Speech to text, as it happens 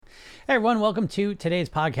Hey everyone, welcome to today's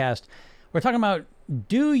podcast. We're talking about,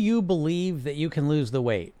 do you believe that you can lose the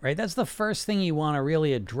weight, right? That's the first thing you want to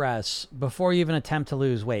really address before you even attempt to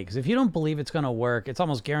lose weight. Because if you don't believe it's going to work, it's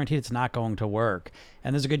almost guaranteed it's not going to work.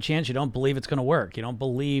 And there's a good chance you don't believe it's going to work. You don't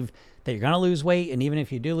believe that you're going to lose weight. And even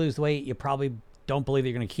if you do lose weight, you probably don't believe that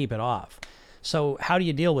you're going to keep it off. So how do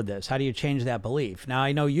you deal with this? How do you change that belief? Now,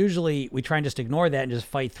 I know usually we try and just ignore that and just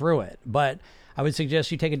fight through it. But I would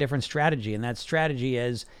suggest you take a different strategy. And that strategy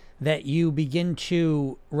is that you begin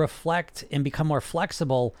to reflect and become more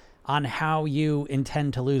flexible on how you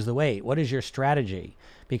intend to lose the weight. What is your strategy?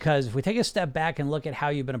 Because if we take a step back and look at how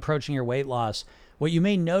you've been approaching your weight loss, what you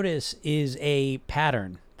may notice is a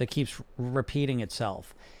pattern that keeps repeating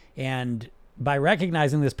itself. And by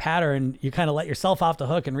recognizing this pattern, you kind of let yourself off the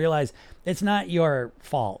hook and realize it's not your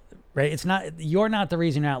fault, right? You're not the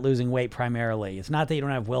reason you're not losing weight primarily. It's not that you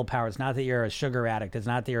don't have willpower. It's not that you're a sugar addict. It's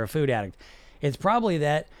not that you're a food addict. It's probably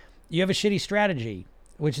that you have a shitty strategy,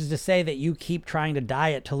 which is to say that you keep trying to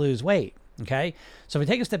diet to lose weight, okay? So if we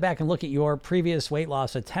take a step back and look at your previous weight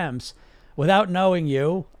loss attempts, without knowing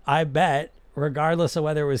you, I bet, regardless of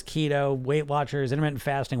whether it was keto, Weight Watchers, intermittent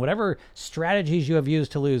fasting, whatever strategies you have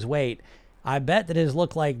used to lose weight, I bet that it has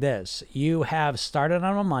looked like this. You have started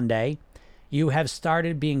on a Monday. You have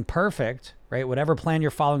started being perfect, right? Whatever plan you're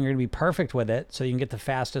following, you're going to be perfect with it so you can get the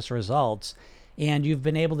fastest results. And you've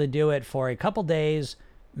been able to do it for a couple days,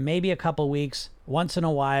 maybe a couple weeks, once in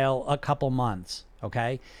a while, a couple months,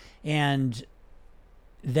 okay? And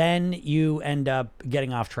then you end up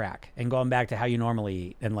getting off track and going back to how you normally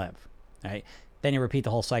eat and live, right? Then you repeat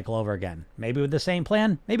the whole cycle over again, maybe with the same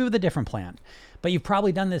plan, maybe with a different plan. But you've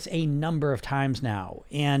probably done this a number of times now.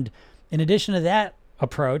 And in addition to that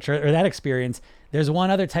approach or that experience, there's one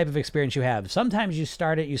other type of experience you have. Sometimes you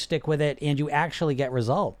start it, you stick with it, and you actually get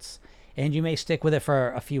results. And you may stick with it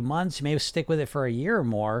for a few months. You may stick with it for a year or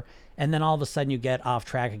more. And then all of a sudden you get off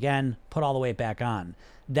track again, put all the weight back on.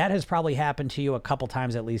 That has probably happened to you a couple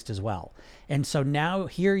times at least as well. And so now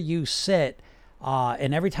here you sit,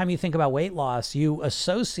 and every time you think about weight loss, you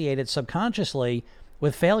associate it subconsciously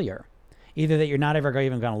with failure. Either that you're not ever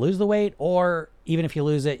even going to lose the weight, or even if you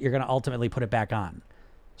lose it, you're going to ultimately put it back on.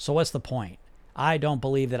 So what's the point? I don't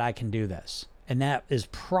believe that I can do this. And that is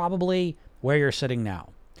probably where you're sitting now.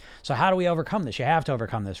 So how do we overcome this? You have to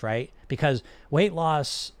overcome this, right? Because weight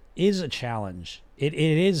loss is a challenge. It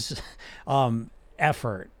is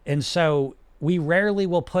effort. And so we rarely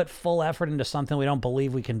will put full effort into something we don't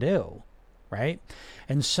believe we can do, right?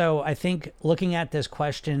 And so I think looking at this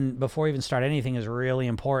question before you even start anything is really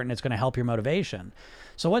important. It's going to help your motivation.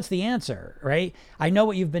 So what's the answer, right? I know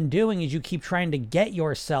what you've been doing is you keep trying to get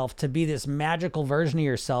yourself to be this magical version of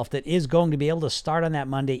yourself that is going to be able to start on that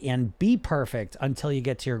Monday and be perfect until you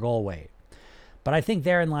get to your goal weight. But I think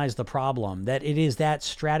therein lies the problem, that it is that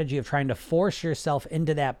strategy of trying to force yourself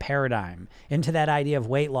into that paradigm, into that idea of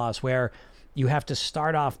weight loss where you have to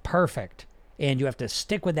start off perfect and you have to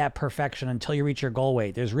stick with that perfection until you reach your goal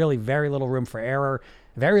weight. There's really very little room for error,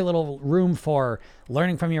 very little room for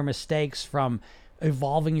learning from your mistakes, from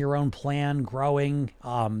evolving your own plan, growing,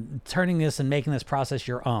 turning this and making this process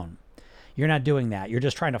your own. You're not doing that. You're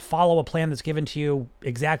just trying to follow a plan that's given to you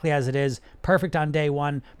exactly as it is, perfect on day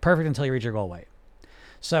one, perfect until you reach your goal weight.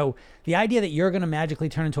 So the idea that you're going to magically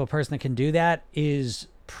turn into a person that can do that is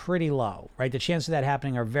pretty low, right? The chances of that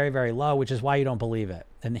happening are very, very low, which is why you don't believe it.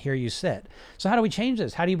 And here you sit. So how do we change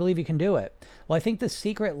this? How do you believe you can do it? Well, I think the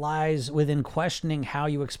secret lies within questioning how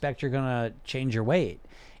you expect you're going to change your weight.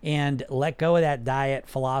 And let go of that diet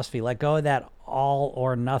philosophy. Let go of that all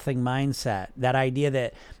or nothing mindset. That idea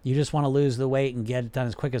that you just want to lose the weight and get it done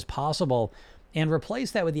as quick as possible. And replace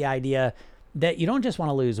that with the idea that you don't just want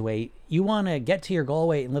to lose weight. You want to get to your goal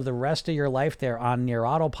weight and live the rest of your life there on your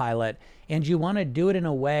autopilot. And you want to do it in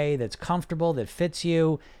a way that's comfortable, that fits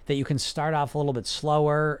you, that you can start off a little bit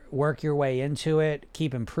slower, work your way into it,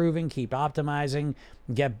 keep improving, keep optimizing,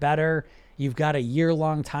 get better. You've got a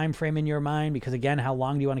year-long time frame in your mind because, again, how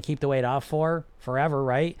long do you want to keep the weight off for? Forever,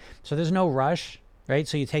 right? So there's no rush, right?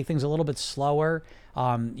 So you take things a little bit slower.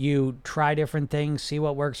 You try different things, see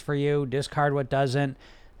what works for you, discard what doesn't.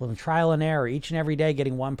 Trial and error, each and every day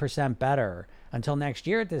getting 1% better. Until next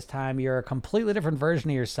year at this time, you're a completely different version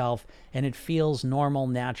of yourself, and it feels normal,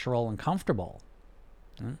 natural, and comfortable.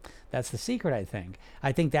 That's the secret, I think.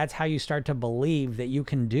 I think that's how you start to believe that you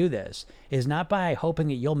can do this, is not by hoping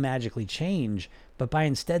that you'll magically change, but by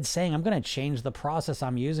instead saying, I'm going to change the process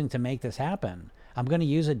I'm using to make this happen. I'm going to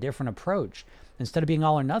use a different approach. Instead of being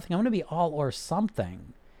all or nothing, I'm going to be all or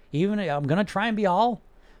something. Even I'm going to try and be all,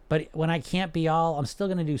 but when I can't be all, I'm still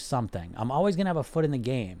going to do something. I'm always going to have a foot in the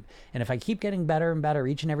game. And if I keep getting better and better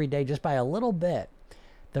each and every day, just by a little bit,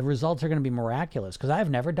 the results are going to be miraculous, because I've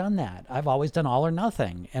never done that. I've always done all or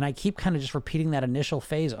nothing. And I keep kind of just repeating that initial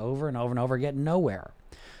phase over and over and over, getting nowhere.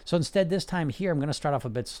 So instead, this time here, I'm going to start off a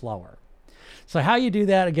bit slower. So how you do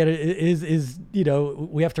that, again, is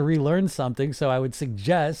we have to relearn something. So I would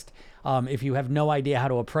suggest, if you have no idea how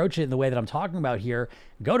to approach it in the way that I'm talking about here,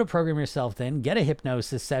 go to Program Yourself Thin, get a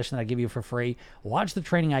hypnosis session that I give you for free, watch the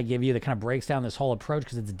training I give you that kind of breaks down this whole approach,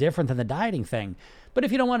 because it's different than the dieting thing. But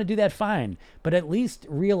if you don't want to do that, fine. But at least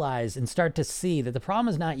realize and start to see that the problem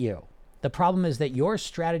is not you. The problem is that your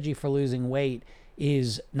strategy for losing weight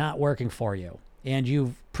is not working for you. And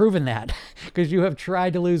you've proven that because you have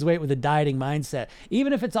tried to lose weight with a dieting mindset.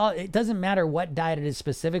 Even if it doesn't matter what diet it is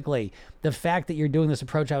specifically, the fact that you're doing this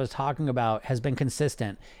approach I was talking about has been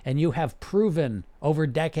consistent, and you have proven over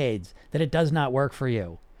decades that it does not work for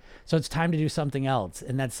you. So it's time to do something else.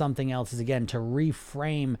 And that something else is, again, to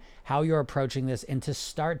reframe how you're approaching this and to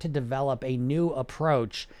start to develop a new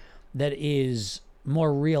approach that is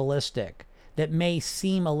more realistic, that may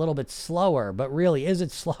seem a little bit slower, but really, is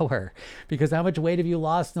it slower? Because how much weight have you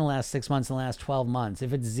lost in the last 6 months, in the last 12 months?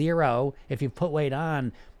 If it's zero, if you've put weight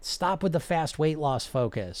on, stop with the fast weight loss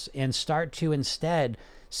focus and start to instead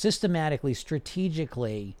systematically,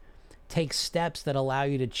 strategically take steps that allow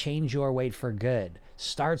you to change your weight for good.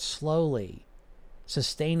 Start slowly,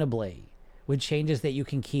 sustainably, with changes that you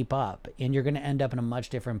can keep up, and you're going to end up in a much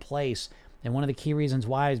different place. And one of the key reasons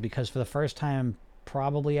why is because for the first time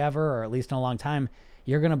probably ever, or at least in a long time,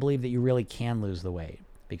 you're going to believe that you really can lose the weight,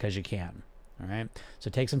 because you can. All right. So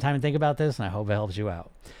take some time and think about this, and I hope it helps you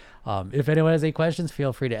out. If anyone has any questions,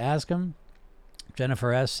 feel free to ask them.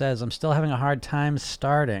 Jennifer S. says, I'm still having a hard time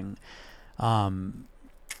starting.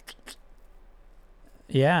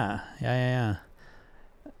 Yeah.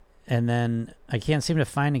 And then I can't seem to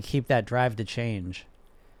find and keep that drive to change.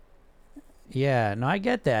 Yeah, no, I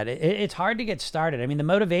get that. It's hard to get started. I mean, the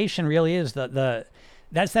motivation really is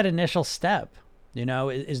that's that initial step,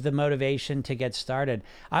 is the motivation to get started.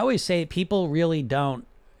 I always say people really don't,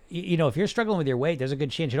 if you're struggling with your weight, there's a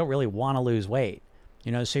good chance you don't really want to lose weight.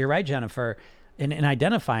 So you're right, Jennifer, in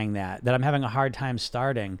identifying that I'm having a hard time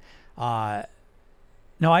starting. No,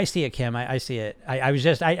 I see it, Kim. I see it. I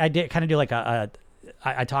did kind of do like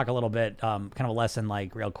I talk a little bit, kind of a lesson,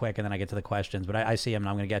 like real quick, and then I get to the questions, but I see them and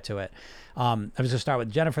I'm going to get to it. I was going to start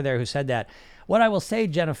with Jennifer there, who said that. What I will say,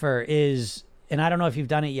 Jennifer, is, and I don't know if you've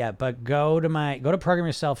done it yet, but go to Program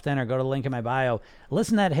Yourself Thin, or go to the link in my bio,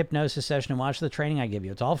 listen to that hypnosis session and watch the training I give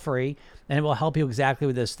you. It's all free, and it will help you exactly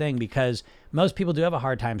with this thing, because most people do have a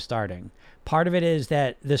hard time starting. Part of it is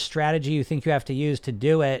that the strategy you think you have to use to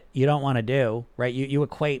do it, you don't want to do, right? You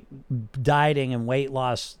equate dieting and weight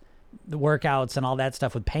loss, the workouts and all that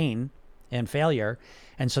stuff, with pain and failure.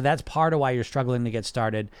 And so that's part of why you're struggling to get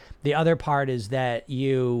started. The other part is that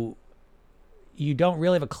you don't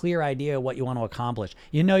really have a clear idea of what you want to accomplish.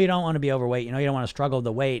 You don't want to be overweight. You don't want to struggle with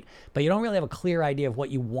the weight, but you don't really have a clear idea of what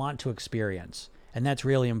you want to experience. And that's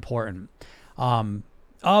really important.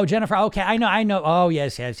 Oh, Jennifer. Okay. I know. Oh,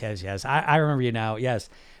 yes. I remember you now. Yes.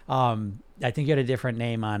 I think you had a different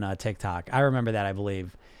name on TikTok. I remember that, I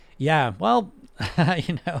believe. Yeah. Well, yeah,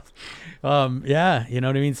 you know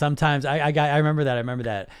what I mean? Sometimes I remember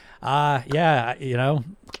that.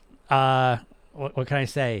 What can I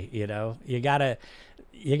say? You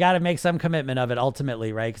gotta make some commitment of it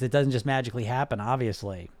ultimately, right? Because it doesn't just magically happen,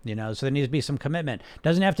 obviously, so there needs to be some commitment.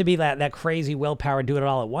 Doesn't have to be that crazy willpower, do it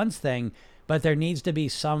all at once thing, but there needs to be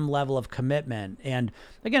some level of commitment. And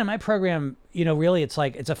again, in my program, really it's a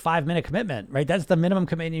 5-minute commitment, right? That's the minimum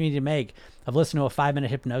commitment you need to make, of listening to a 5-minute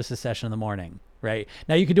hypnosis session in the morning, right?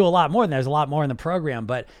 Now you can do a lot more, there's a lot more in the program,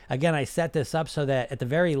 but again, I set this up so that at the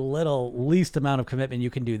very least amount of commitment, you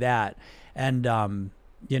can do that. And,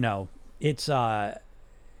 it's, there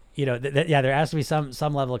has to be some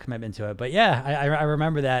level of commitment to it, but yeah, I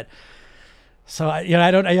remember that. So,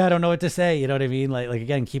 I don't know what to say. You know what I mean? Like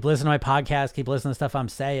again, keep listening to my podcast, keep listening to stuff I'm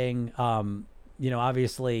saying.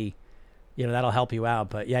 Obviously, that'll help you out,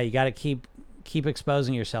 but yeah, you got to keep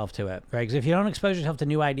exposing yourself to it, right? Because if you don't expose yourself to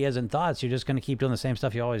new ideas and thoughts, you're just going to keep doing the same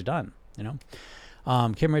stuff you've always done,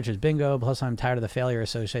 Kim Richards, bingo. Plus, I'm tired of the failure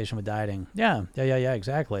association with dieting. Yeah,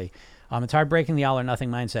 exactly. It's hard breaking the all or nothing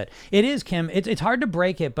mindset. It is, Kim. It's hard to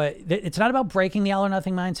break it, but it's not about breaking the all or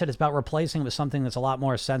nothing mindset. It's about replacing it with something that's a lot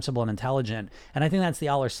more sensible and intelligent. And I think that's the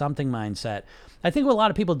all or something mindset. I think what a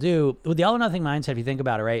lot of people do with the all or nothing mindset, if you think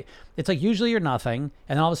about it, right? It's like usually you're nothing,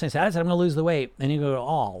 and then all of a sudden you say, I'm going to lose the weight, and you go to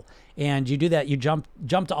all. And you do that, you jump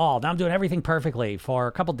to all. Now I'm doing everything perfectly for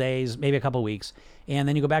a couple days, maybe a couple weeks, and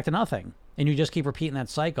then you go back to nothing. And you just keep repeating that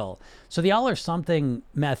cycle. So the all or something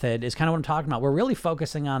method is kind of what I'm talking about. We're really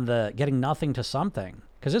focusing on the getting nothing to something,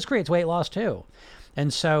 because this creates weight loss too.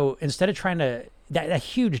 And so instead of trying to, that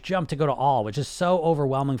huge jump to go to all, which is so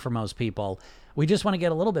overwhelming for most people, we just want to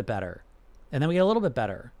get a little bit better. And then we get a little bit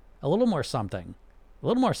better, a little more something, a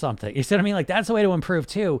little more something. You see what I mean? Like that's the way to improve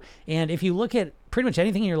too. And if you look at pretty much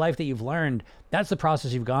anything in your life that you've learned, that's the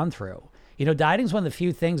process you've gone through. You know, dieting is one of the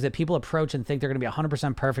few things that people approach and think they're going to be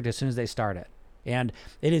 100% perfect as soon as they start it. And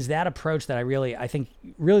it is that approach that I think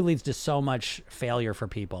really leads to so much failure for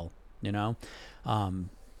people, you know?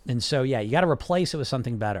 And so, yeah, you got to replace it with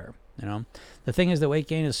something better. You know, the thing is that weight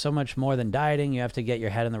gain is so much more than dieting. You have to get your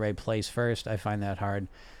head in the right place first. I find that hard.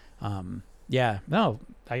 Yeah, no,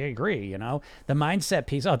 I agree. You know, the mindset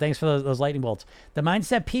piece. Oh, thanks for those lightning bolts. The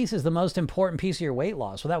mindset piece is the most important piece of your weight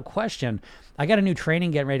loss, without question. I got a new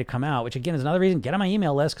training getting ready to come out, which again is another reason, get on my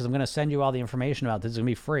email list, because I'm going to send you all the information about this. It's going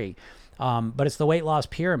to be free. But it's the weight loss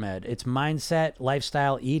pyramid. It's mindset,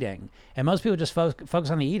 lifestyle, eating. And most people just focus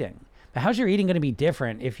on the eating. But how's your eating going to be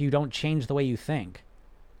different if you don't change the way you think?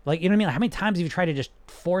 Like, you know what I mean? Like, how many times have you tried to just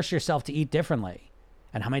force yourself to eat differently?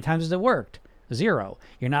 And how many times has it worked? 0.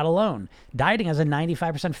 You're not alone. Dieting has a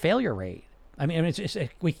 95% failure rate. I mean,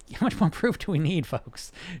 how much more proof do we need,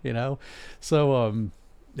 folks? You know? So,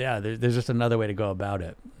 yeah, there's just another way to go about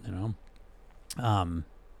it, you know?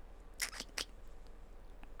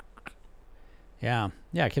 Yeah,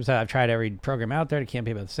 Kim said, I've tried every program out there. It can't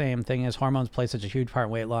be about the same. Thing is, hormones play such a huge part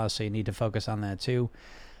in weight loss, so you need to focus on that too.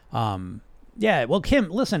 Yeah, well, Kim,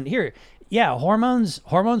 listen here. Yeah, hormones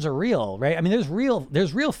are real, right? I mean, there's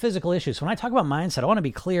real physical issues. So when I talk about mindset, I want to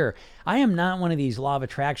be clear. I am not one of these law of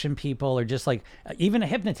attraction people, or just like even a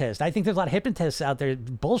hypnotist. I think there's a lot of hypnotists out there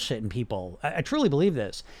bullshitting people. I truly believe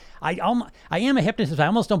this. I am a hypnotist, but I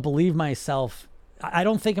almost don't believe myself. I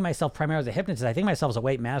don't think of myself primarily as a hypnotist. I think of myself as a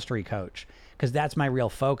weight mastery coach, because that's my real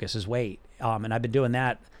focus is weight. And I've been doing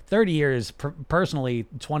that 30 years personally,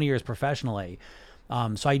 20 years professionally.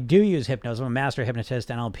 So I do use hypnosis. I'm a master hypnotist,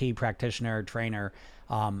 NLP practitioner, trainer.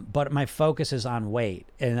 But my focus is on weight.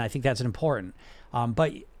 And I think that's important.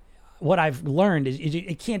 But what I've learned is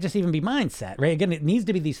it can't just even be mindset, right? Again, it needs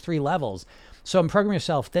to be these 3 levels. So in Program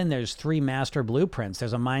Yourself Thin, there's 3 master blueprints.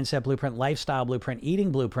 There's a mindset blueprint, lifestyle blueprint,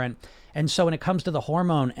 eating blueprint. And so when it comes to the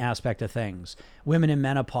hormone aspect of things, women in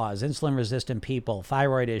menopause, insulin resistant people,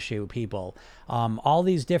 thyroid issue people, all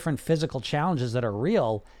these different physical challenges that are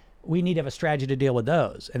real, we need to have a strategy to deal with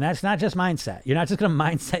those. And that's not just mindset. You're not just going to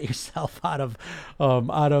mindset yourself out of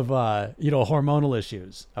hormonal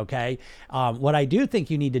issues. Okay. What I do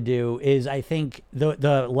think you need to do is, I think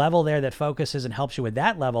the level there that focuses and helps you with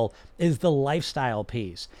that level is the lifestyle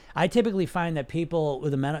piece. I typically find that people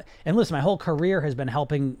with and listen, my whole career has been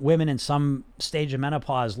helping women in some stage of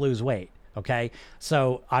menopause lose weight. Okay.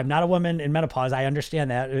 So I'm not a woman in menopause. I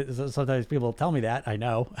understand that. Sometimes people tell me that. I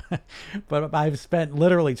know, but I've spent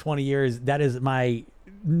literally 20 years. That is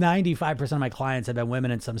 95% of my clients have been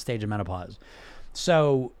women in some stage of menopause.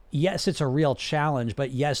 So yes, it's a real challenge,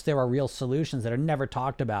 but yes, there are real solutions that are never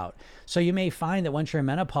talked about. So you may find that once you're in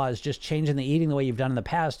menopause, just changing the eating the way you've done in the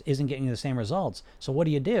past isn't getting you the same results. So what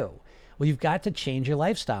do? Well, you've got to change your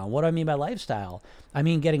lifestyle. What do I mean by lifestyle? I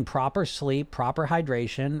mean getting proper sleep, proper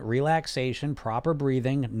hydration, relaxation, proper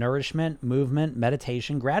breathing, nourishment, movement,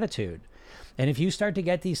 meditation, gratitude. And if you start to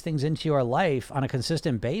get these things into your life on a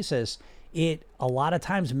consistent basis, it a lot of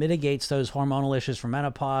times mitigates those hormonal issues from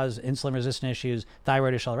menopause, insulin resistant issues,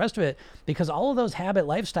 thyroid issue, all the rest of it, because all of those habit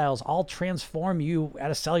lifestyles all transform you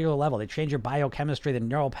at a cellular level. They change your biochemistry, the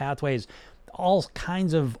neural pathways, all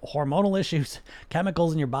kinds of hormonal issues,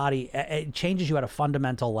 chemicals in your body. It changes you at a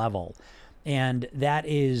fundamental level. And that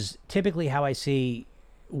is typically how I see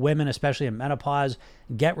women, especially in menopause,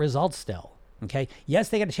 get results still. Okay. Yes,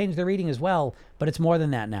 they got to change their eating as well, but it's more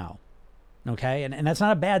than that now. Okay. And that's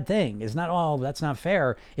not a bad thing. It's not, oh, that's not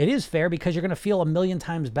fair. It is fair because you're going to feel a million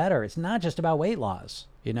times better. It's not just about weight loss,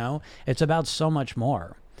 it's about so much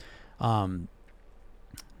more.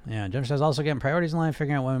 Yeah, Jennifer says also getting priorities in life,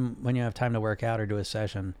 figuring out when you have time to work out or do a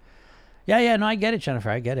session. Yeah, no, I get it, Jennifer.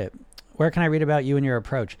 I get it. Where can I read about you and your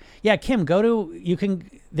approach? Yeah, Kim,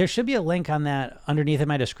 there should be a link on that underneath in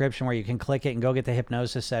my description where you can click it and go get the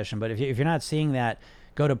hypnosis session. But if you're not seeing that,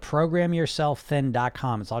 go to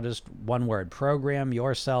programyourselfthin.com. It's all just one word,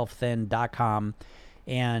 programyourselfthin.com.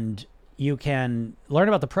 And you can learn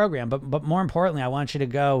about the program, but more importantly, I want you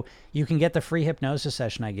to you can get the free hypnosis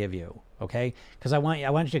session I give you, okay? Because I want you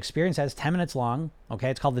to experience that. It's 10 minutes long,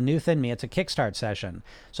 okay? It's called The New Thin Me. It's a kickstart session.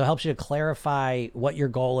 So it helps you to clarify what your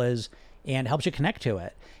goal is and helps you connect to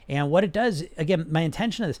it. And what it does, again, my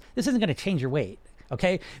intention is this isn't going to change your weight,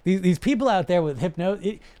 okay? These people out there with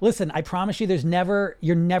listen, I promise you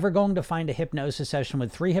you're never going to find a hypnosis session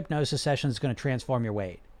with 3 hypnosis sessions that's going to transform your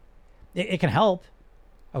weight. It can help.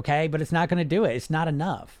 Okay. But it's not going to do it. It's not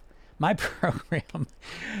enough. My program,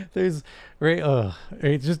 there's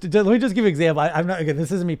just let me just give you an example. I'm not, again,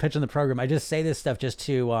 this isn't me pitching the program. I just say this stuff just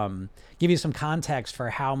to give you some context for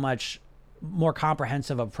how much more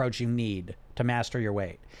comprehensive approach you need to master your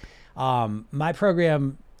weight. My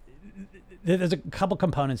program, there's a couple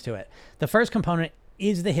components to it. The first component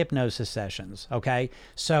is the hypnosis sessions. Okay.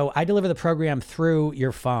 So I deliver the program through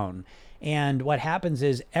your phone. And what happens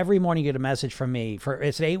is every morning you get a message from me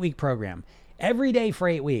it's an 8-week program. Every day for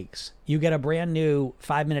 8 weeks, you get a brand new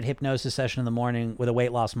 5-minute hypnosis session in the morning with a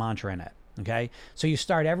weight loss mantra in it. Okay. So you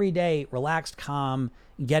start every day relaxed, calm,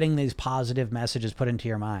 getting these positive messages put into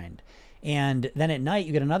your mind. And then at night,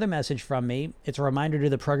 you get another message from me. It's a reminder to do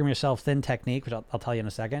the Program Yourself Thin technique, which I'll tell you in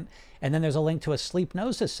a second. And then there's a link to a sleep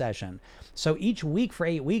gnosis session. So each week for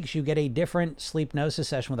 8 weeks, you get a different sleep gnosis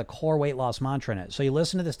session with a core weight loss mantra in it. So you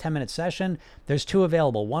listen to this 10-minute session. There's 2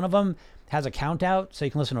 available. One of them has a count out, so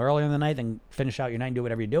you can listen to earlier in the night and finish out your night and do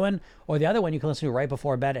whatever you're doing. Or the other one you can listen to right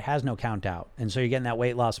before bed. It has no count out. And so you're getting that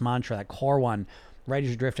weight loss mantra, that core one, right as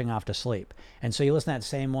you're drifting off to sleep. And so you listen to that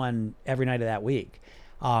same one every night of that week.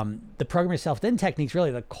 The Program Yourself Thin technique is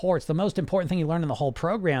really the core. It's the most important thing you learn in the whole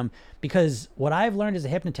program, because what I've learned as a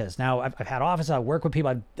hypnotist, now I've had offices, I work with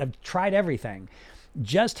people, I've tried everything.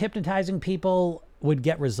 Just hypnotizing people would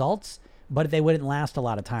get results, but they wouldn't last a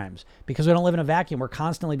lot of times because we don't live in a vacuum. We're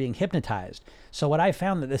constantly being hypnotized. So what I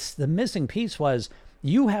found that the missing piece was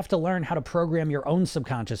you have to learn how to program your own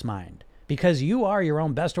subconscious mind, because you are your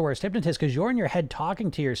own best or worst hypnotist, because you're in your head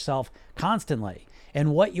talking to yourself constantly.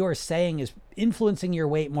 And what you're saying is influencing your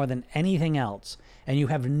weight more than anything else. And you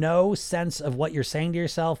have no sense of what you're saying to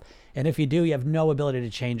yourself. And if you do, you have no ability to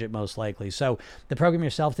change it, most likely. So the Program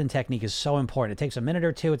Yourself Thin technique is so important. It takes a minute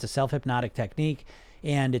or two. It's a self-hypnotic technique.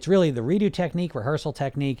 And it's really the redo technique, rehearsal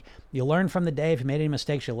technique. You learn from the day. If you made any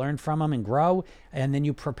mistakes, you learn from them and grow. And then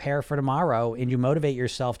you prepare for tomorrow and you motivate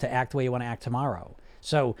yourself to act the way you want to act tomorrow.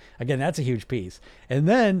 So again, that's a huge piece. And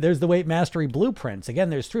then there's the weight mastery blueprints. Again,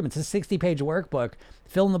 there's 3. It's a 60-page workbook,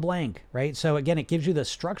 fill in the blank, right? So again, it gives you the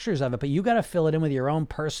structures of it, but you got to fill it in with your own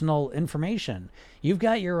personal information. You've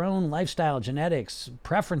got your own lifestyle, genetics,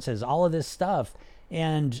 preferences, all of this stuff.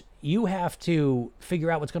 And you have to figure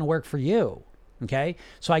out what's going to work for you. Okay.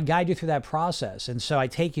 So I guide you through that process. And so I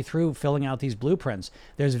take you through filling out these blueprints.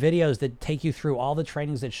 There's videos that take you through all the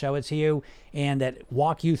trainings that show it to you and that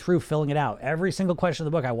walk you through filling it out. Every single question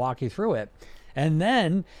of the book, I walk you through it. And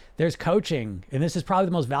then there's coaching. And this is probably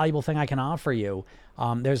the most valuable thing I can offer you.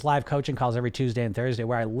 There's live coaching calls every Tuesday and Thursday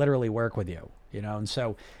where I literally work with you, and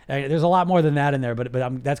so there's a lot more than that in there,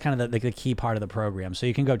 but that's kind of the key part of the program. So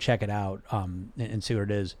you can go check it out and see what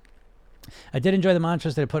it is. I did enjoy the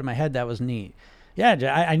mantras that I put in my head. That was neat. Yeah,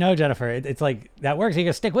 I know, Jennifer. It's like that works. You got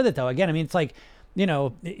to stick with it, though. Again, I mean, it's like,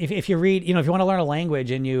 if you read, if you want to learn a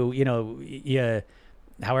language and you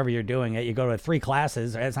however you're doing it, you go to 3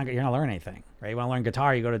 classes. It's not, you're not learning anything, right? You want to learn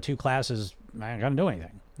guitar, you go to 2 classes. I ain't gonna do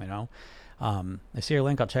anything, I see your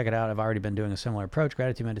link. I'll check it out. I've already been doing a similar approach.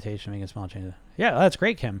 Gratitude meditation, making small changes. Yeah, that's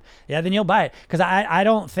great, Kim. Yeah, then you'll buy it. Because I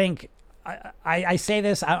don't think, I say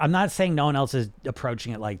this, I'm not saying no one else is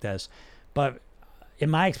approaching it like this, but in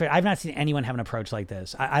my experience, I've not seen anyone have an approach like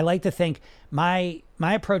this. I like to think my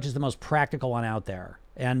approach is the most practical one out there.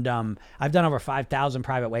 And I've done over 5,000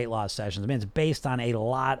 private weight loss sessions. I mean, it's based on a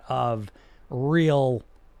lot of real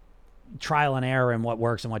trial and error and what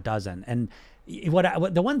works and what doesn't. And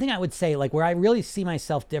the one thing I would say, like where I really see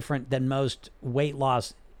myself different than most weight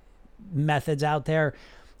loss methods out there,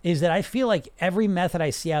 is that I feel like every method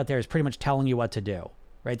I see out there is pretty much telling you what to do,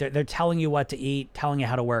 right? They're telling you what to eat, telling you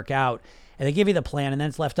how to work out, and they give you the plan, and then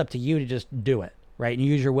it's left up to you to just do it, right? And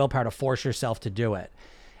you use your willpower to force yourself to do it.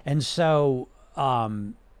 And so, I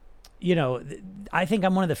think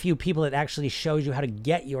I'm one of the few people that actually shows you how to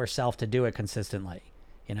get yourself to do it consistently.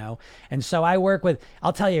 And so I work with,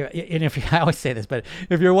 I'll tell you, and I always say this, but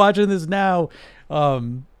if you're watching this now,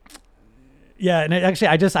 yeah, and actually,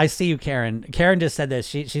 I see you, Karen. Karen just said this.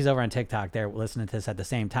 She's over on TikTok. They're listening to this at the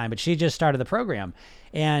same time, but she just started the program.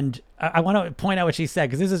 And I want to point out what she said,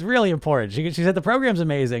 because this is really important. She said the program's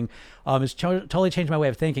amazing. It's totally changed my way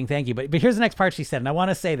of thinking. Thank you. But here's the next part she said, and I want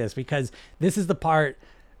to say this because this is the part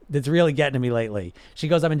that's really getting to me lately. She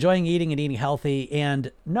goes, I'm enjoying eating and eating healthy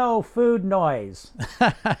and no food noise.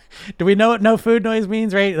 Do we know what no food noise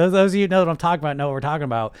means, right? Those of you who know what I'm talking about know what we're talking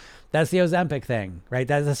about. That's the Ozempic thing, right?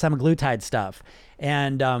 That's the semaglutide stuff.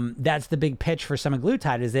 And that's the big pitch for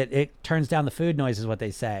semaglutide, is that it turns down the food noise, is what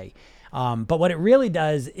they say. But what it really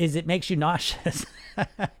does is it makes you nauseous.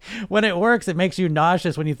 When it works, it makes you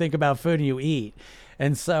nauseous when you think about food and you eat.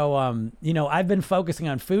 And so, I've been focusing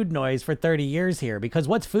on food noise for 30 years here, because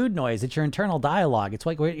what's food noise? It's your internal dialogue. It's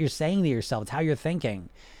like what you're saying to yourself. It's how you're thinking.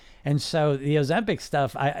 And so the Ozempic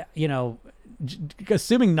stuff,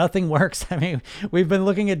 assuming nothing works. I mean, we've been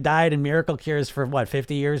looking at diet and miracle cures for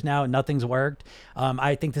 50 years now, and nothing's worked.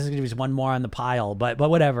 I think this is going to be one more on the pile, but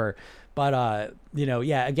whatever. But,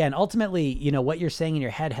 again, ultimately, what you're saying in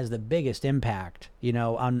your head has the biggest impact,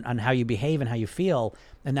 on how you behave and how you feel.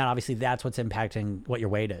 And that obviously that's what's impacting what your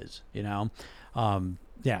weight is,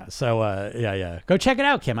 So, go check it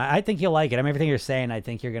out, Kim. I think you'll like it. I mean, everything you're saying, I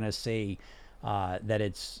think you're going to see that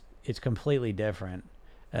it's completely different.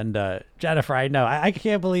 And Jennifer, I know, I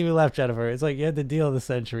can't believe you left, Jennifer. It's like you had the deal of the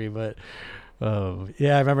century, but I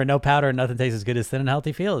remember no powder and nothing tastes as good as thin and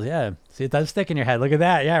healthy feels. Yeah, see, it does stick in your head. Look at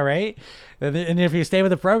that. Yeah, right. And if you stay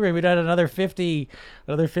with the program, you'd add another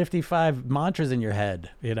 55 mantras in your head.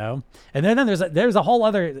 And then there's a whole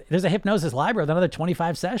other, there's a hypnosis library with another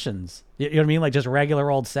 25 sessions. You know what I mean? Like just regular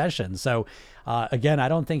old sessions. So again, I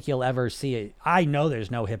don't think you'll ever see it. I know there's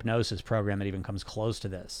no hypnosis program that even comes close to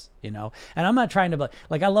this, and I'm not trying to,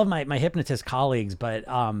 I love my hypnotist colleagues, but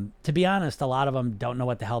to be honest, a lot of them don't know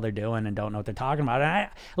what the hell they're doing and don't know what they're talking about.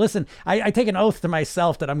 And I take an oath to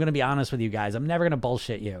myself that I'm going to be honest with you guys. I'm never going to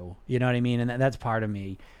bullshit you. You know what I mean? And that's part of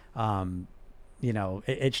me.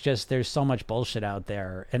 It's just, there's so much bullshit out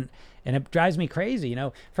there, and it drives me crazy.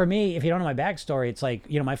 For me, if you don't know my backstory, it's like,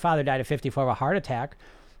 my father died at 54 of a heart attack.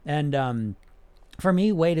 And, for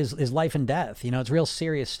me, weight is life and death. It's real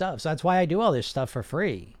serious stuff. So that's why I do all this stuff for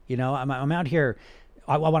free. I'm out here.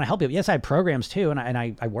 I want to help you. Yes, I have programs too. And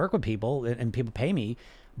I work with people and people pay me,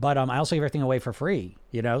 but I also give everything away for free,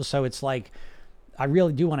 so it's like, I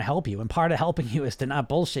really do want to help you. And part of helping you is to not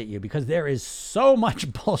bullshit you, because there is so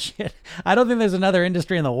much bullshit. I don't think there's another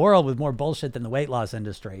industry in the world with more bullshit than the weight loss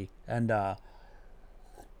industry. And,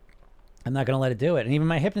 I'm not going to let it do it. And even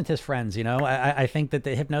my hypnotist friends, I think that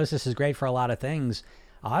the hypnosis is great for a lot of things.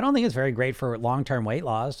 I don't think it's very great for long-term weight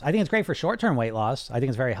loss. I think it's great for short-term weight loss. I think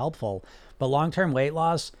it's very helpful. But long-term weight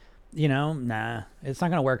loss, nah, it's not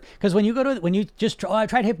going to work. Because when you just, I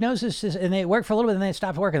tried hypnosis and they worked for a little bit and then they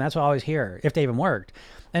stopped working. That's what I always hear, if they even worked.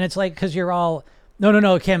 And it's like, because you're all,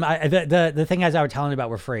 no, Kim, the thing as I was telling you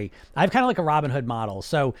about were free. I have kind of like a Robin Hood model.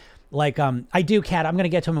 So like, I do, Kat, I'm going to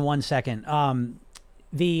get to him in 1 second.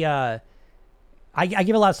 I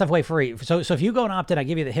give a lot of stuff away free. So if you go and opt in, I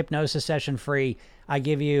give you the hypnosis session free.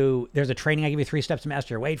 There's a training. I give you 3 steps to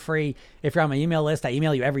master your weight free. If you're on my email list, I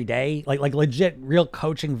email you every day, like legit, real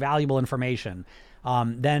coaching, valuable information.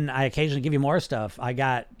 Then I occasionally give you more stuff.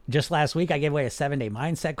 Just last week, I gave away a 7-day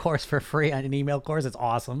mindset course for free on an email course. It's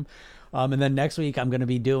awesome. And then next week, I'm going to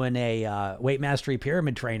be doing a weight mastery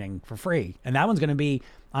pyramid training for free. And that one's going to be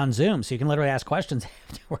on Zoom, so you can literally ask questions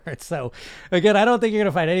afterwards. So again, I don't think you're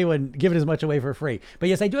going to find anyone giving as much away for free. But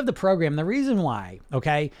yes, I do have the program. The reason why,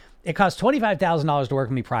 okay, it costs $25,000 to work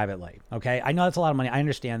with me privately, okay? I know that's a lot of money. I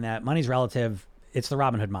understand that. Money's relative. It's the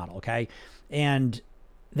Robin Hood model, okay? And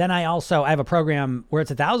then I have a program where it's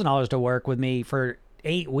 $1,000 to work with me for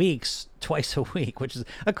 8 weeks, twice a week, which is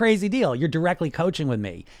a crazy deal. You're directly coaching with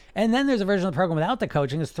me. And then there's a version of the program without the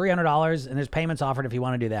coaching. It's $300, and there's payments offered if you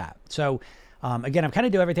want to do that. So again, I'm kind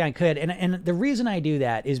of doing everything I could. And the reason I do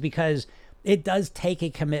that is because it does take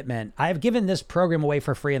a commitment. I've given this program away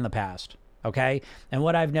for free in the past. Okay. And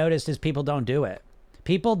what I've noticed is people don't do it.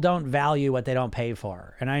 People don't value what they don't pay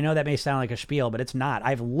for. And I know that may sound like a spiel, but it's not.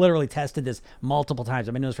 I've literally tested this multiple times.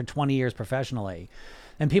 I've been doing this for 20 years professionally,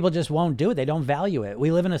 and people just won't do it. They don't value it.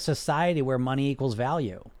 We live in a society where money equals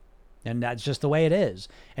value. And that's just the way it is.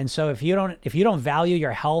 And so if you don't value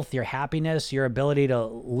your health, your happiness, your ability to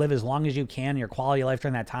live as long as you can, your quality of life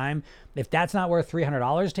during that time, if that's not worth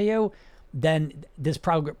 $300 to you, then this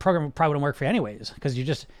program probably wouldn't work for you anyways, because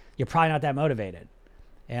you're probably not that motivated.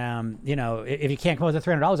 If you can't come up with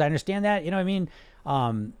the $300, I understand that, you know what I mean?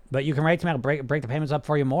 But you can write to me, I'll break the payments up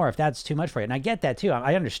for you more if that's too much for you. And I get that too.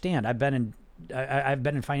 I understand. I've been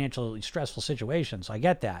in financially stressful situations, so I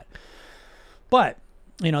get that. But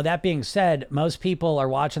that being said, most people are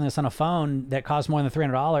watching this on a phone that costs more than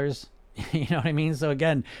 $300. You know what I mean? So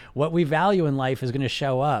again, what we value in life is going to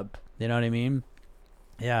show up. You know what I mean?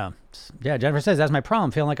 Yeah. Jennifer says, that's my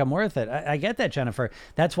problem. Feeling like I'm worth it. I get that, Jennifer.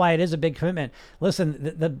 That's why it is a big commitment.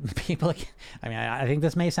 Listen, the people, I think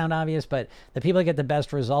this may sound obvious, but the people that get the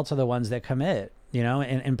best results are the ones that commit,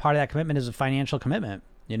 and part of that commitment is a financial commitment,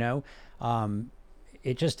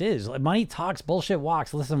 it just is. Money talks, bullshit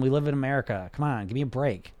walks. Listen, we live in America. Come on, give me a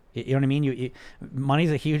break. You know what I mean?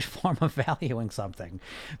 Money's a huge form of valuing something.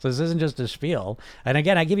 So this isn't just a spiel. And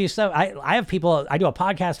again, I give you stuff. I have people, I do a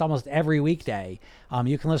podcast almost every weekday.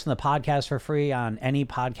 You can listen to the podcast for free on any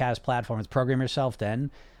podcast platform. It's Program Yourself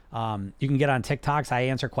Then. You can get on TikToks. I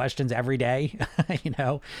answer questions every day,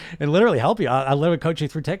 and literally help you. I literally coach you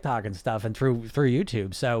through TikTok and stuff and through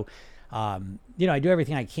YouTube. So, I do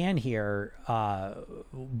everything I can here,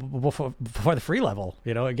 before the free level.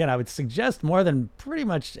 Again, I would suggest more than pretty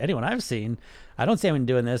much anyone I've seen. I don't see anyone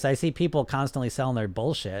doing this. I see people constantly selling their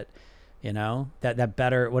bullshit, that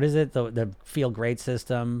better, what is it? The feel great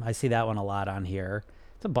system. I see that one a lot on here.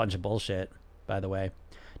 It's a bunch of bullshit, by the way.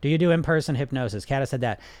 Do you do in-person hypnosis? Kata said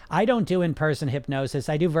that. I don't do in-person hypnosis.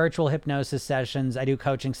 I do virtual hypnosis sessions. I do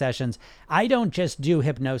coaching sessions. I don't just do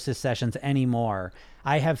hypnosis sessions anymore.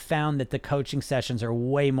 I have found that the coaching sessions are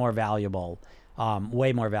way more valuable.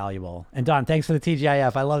 Way more valuable. And Don, thanks for the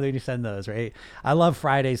TGIF. I love that you send those, right? I love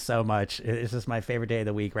Fridays so much. It's just my favorite day of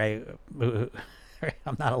the week, right?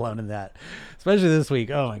 I'm not alone in that. Especially this week.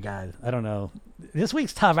 Oh my God. I don't know. This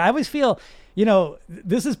week's tough. I always feel,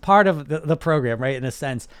 this is part of the program, right? In a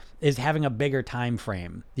sense, is having a bigger time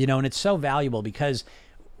frame, and it's so valuable because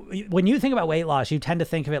when you think about weight loss, you tend to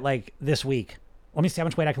think of it like this week. Let me see how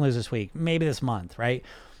much weight I can lose this week, maybe this month, right?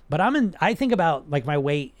 But I think about like my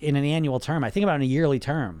weight in an annual term. I think about it in a yearly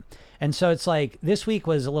term. And so it's like this week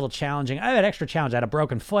was a little challenging. I had an extra challenge. I had a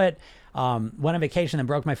broken foot, went on vacation and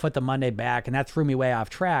broke my foot the Monday back, and that threw me way off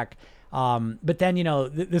track. But then,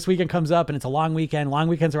 this weekend comes up and it's a long weekend. Long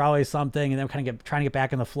weekends are always something. And then I'm trying to get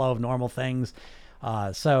back in the flow of normal things.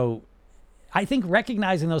 So I think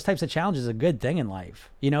recognizing those types of challenges is a good thing in life,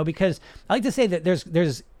 because I like to say that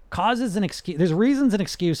there's causes and there's reasons and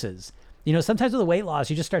excuses. Sometimes with the weight loss,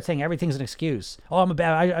 you just start saying everything's an excuse. Oh, I'm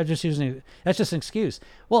I just using, that's just an excuse.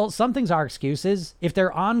 Well, some things are excuses. If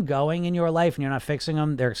they're ongoing in your life and you're not fixing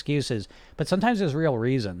them, they're excuses. But sometimes there's real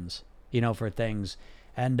reasons, for things.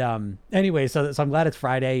 And anyway, so I'm glad it's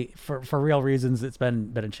Friday for real reasons. It's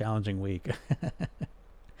been a challenging week.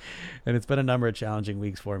 And it's been a number of challenging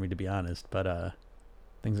weeks for me, to be honest, but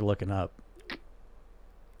things are looking up.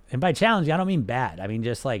 And by challenging, I don't mean bad. I mean,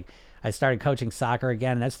 just like I started coaching soccer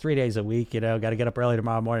again, and that's 3 days a week, got to get up early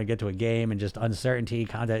tomorrow morning, get to a game, and just uncertainty,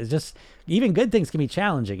 contact. It's just, even good things can be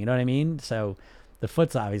challenging. You know what I mean? So the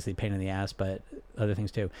foot's obviously a pain in the ass, but other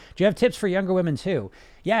things too. Do you have tips for younger women too?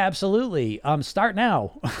 Yeah, absolutely. Start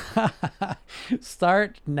now.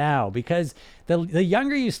 Start now, because the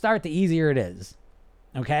younger you start, the easier it is.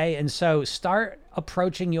 Okay. And so start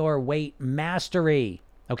approaching your weight mastery.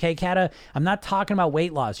 Okay, Kata, I'm not talking about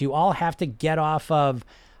weight loss. You all have to get off of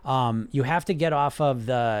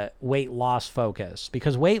the weight loss focus,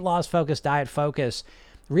 because weight loss focus, diet focus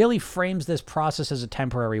really frames this process as a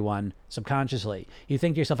temporary one subconsciously. You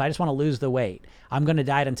think to yourself, I just want to lose the weight. I'm going to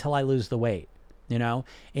diet until I lose the weight,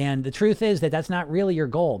 And the truth is that that's not really your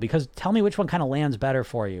goal, because tell me which one kind of lands better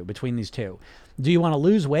for you between these two. Do you want to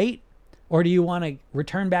lose weight, or do you want to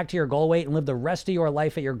return back to your goal weight and live the rest of your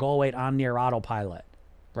life at your goal weight on near autopilot,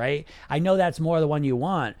 right? I know that's more the one you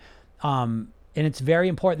want. And it's very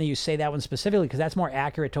important that you say that one specifically, because that's more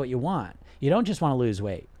accurate to what you want. You don't just want to lose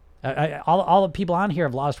weight. All the people on here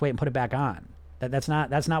have lost weight and put it back on. That's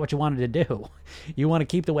not what you wanted to do. You want to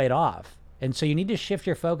keep the weight off. And so you need to shift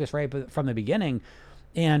your focus right from the beginning.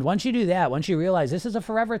 And once you do that, once you realize this is a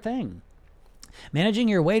forever thing, managing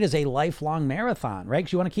your weight is a lifelong marathon, right?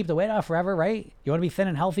 Because you want to keep the weight off forever, right? You want to be thin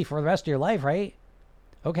and healthy for the rest of your life, right?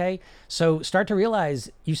 Okay. So start to realize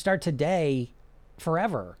you start today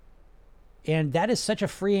forever. And that is such a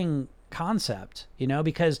freeing concept,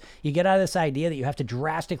 because you get out of this idea that you have to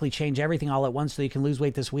drastically change everything all at once so you can lose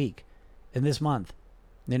weight this week and this month,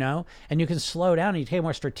 and you can slow down and you take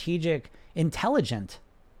more strategic, intelligent.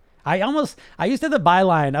 I used to have the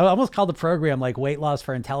byline. I almost called the program like weight loss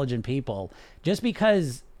for intelligent people, just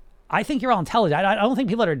because I think you're all intelligent. I don't think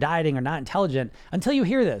people that are dieting are not intelligent until you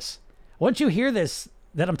hear this. Once you hear this,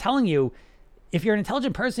 that I'm telling you, if you're an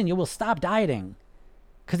intelligent person, you will stop dieting.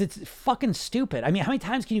 Because it's fucking stupid. I mean, how many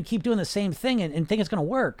times can you keep doing the same thing and think it's going to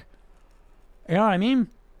work? You know what I mean?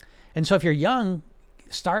 And so if you're young,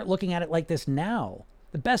 start looking at it like this now.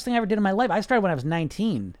 The best thing I ever did in my life, I started when I was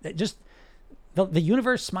 19. The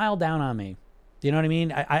universe smiled down on me. You know what I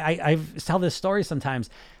mean? I tell this story sometimes.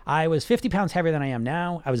 I was 50 pounds heavier than I am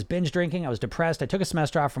now. I was binge drinking. I was depressed. I took a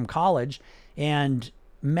semester off from college, and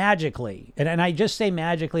magically, and I just say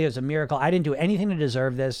magically, it was a miracle. I didn't do anything to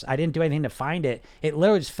deserve this. I didn't do anything to find it. It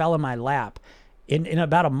literally just fell in my lap. In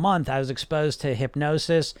about a month, I was exposed to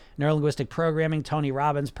hypnosis, neurolinguistic programming, Tony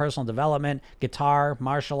Robbins, personal development, guitar,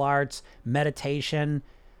 martial arts, meditation,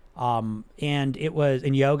 and it was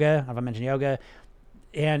in yoga. Have I mentioned yoga?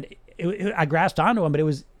 and I grasped onto them, but it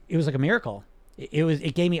was like a miracle.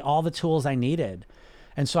 It gave me all the tools I needed.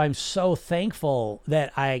 And so I'm so thankful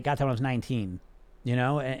that I got that when I was 19,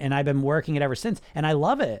 and I've been working it ever since, and I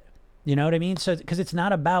love it. You know what I mean? So, because it's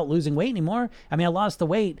not about losing weight anymore. I mean, I lost the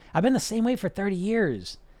weight. I've been the same weight for 30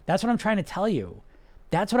 years. That's what I'm trying to tell you.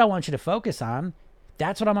 That's what I want you to focus on.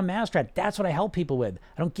 That's what I'm a master at. That's what I help people with.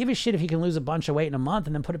 I don't give a shit if you can lose a bunch of weight in a month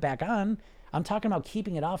and then put it back on. I'm talking about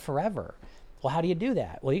keeping it off forever. Well, how do you do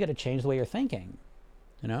that? Well, you got to change the way you're thinking,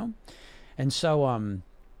 And so,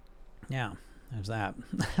 yeah, there's that.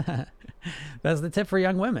 That's the tip for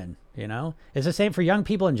young women, It's the same for young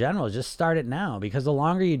people in general. Just start it now, because the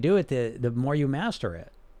longer you do it, the more you master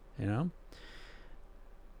it,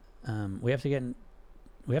 We have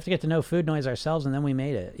to get to know food noise ourselves, and then we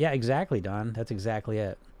made it. Yeah, exactly, Don. That's exactly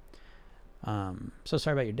it. So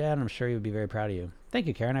sorry about your dad. I'm sure he would be very proud of you. Thank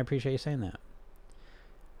you, Karen. I appreciate you saying that.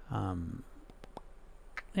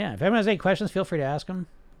 Yeah, if anyone has any questions, feel free to ask them.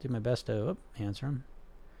 Do my best to answer them.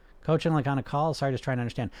 Coaching like on a call. Sorry, just trying to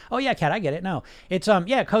understand. Oh yeah, Kat, I get it. No, it's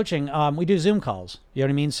coaching. We do Zoom calls. You know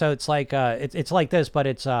what I mean? So it's like it's like this, but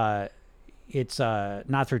it's not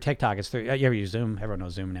through TikTok. It's through. You ever use Zoom? Everyone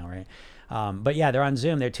knows Zoom now, right? But yeah, they're on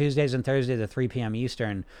Zoom. They're Tuesdays and Thursdays at 3 p.m.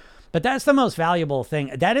 Eastern. But that's the most valuable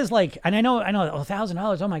thing. That is like, and I know,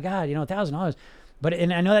 $1,000. Oh my God, $1,000.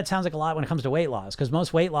 And I know that sounds like a lot when it comes to weight loss, because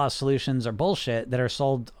most weight loss solutions are bullshit that are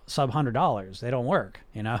sold sub $100. They don't work,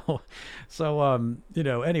 So,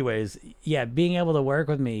 anyways, yeah, being able to work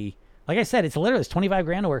with me, like I said, it's 25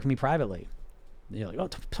 grand to work with me privately. You're like, oh,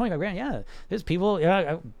 25 grand. Yeah. There's people,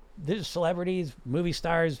 there's celebrities, movie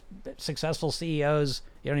stars, successful CEOs,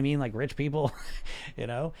 you know what I mean? Like rich people,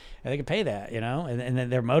 and they can pay that, and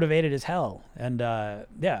then they're motivated as hell. And,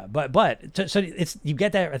 yeah, so it's, you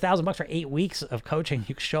get that $1,000 for 8 weeks of coaching.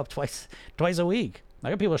 You can show up twice a week.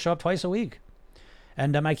 I got people show up twice a week,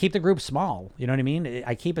 and, I keep the group small. You know what I mean?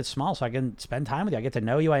 I keep it small so I can spend time with you. I get to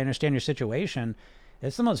know you. I understand your situation.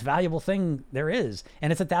 It's the most valuable thing there is.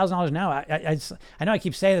 And it's $1,000 now. I know I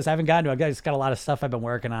keep saying this. I haven't gotten to it. I just got a lot of stuff I've been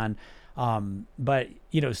working on. But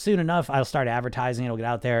soon enough, I'll start advertising. It'll get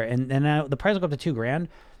out there. And the price will go up to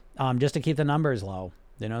 $2,000, just to keep the numbers low,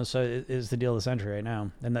 so it is the deal of the century right now.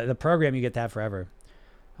 And the program, you get that forever.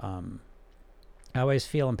 I always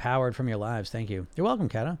feel empowered from your lives. Thank you. You're welcome,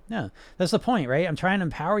 Kata. Yeah, that's the point, right? I'm trying to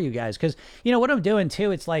empower you guys. Cause what I'm doing too,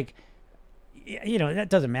 it's like, that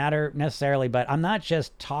doesn't matter necessarily, but I'm not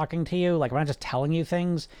just talking to you. Like, I'm not just telling you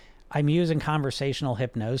things. I'm using conversational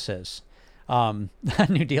hypnosis.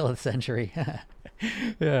 New deal of the century.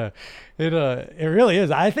 Yeah, it really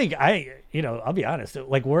is. I think I'll be honest,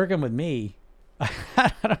 like working with me,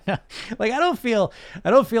 I don't know. Like, I don't feel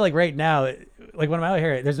like right now, like when I'm out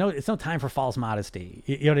here, it's no time for false modesty.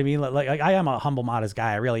 You know what I mean? Like I am a humble, modest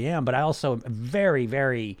guy. I really am, but I also am very,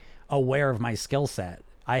 very aware of my skill set.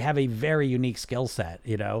 I have a very unique skill set,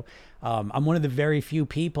 I'm one of the very few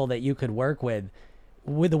people that you could work with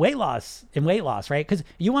the weight loss, right? Because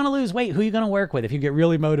you want to lose weight. Who are you going to work with if you get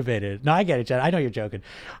really motivated? No, I get it, Jen. I know you're joking.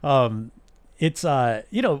 It's,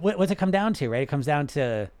 what's it come down to, right? It comes down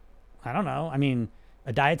to, I don't know. I mean,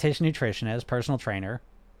 a dietitian, nutritionist, personal trainer,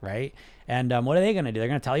 right? And what are they going to do? They're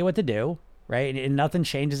going to tell you what to do, right? And nothing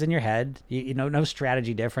changes in your head. No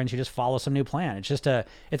strategy difference. You just follow some new plan. It's a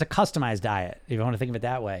customized diet, if you want to think of it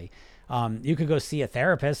that way. You could go see a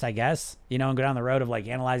therapist, I guess, and go down the road of like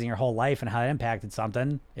analyzing your whole life and how it impacted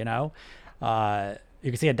something, you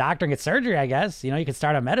can see a doctor and get surgery, I guess, you could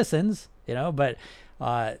start on medicines, but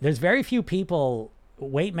there's very few people.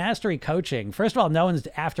 Weight mastery coaching, first of all, no one's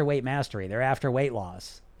after weight mastery. They're after weight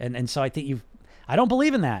loss. And so I think I don't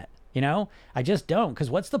believe in that. I just don't, because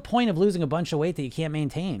what's the point of losing a bunch of weight that you can't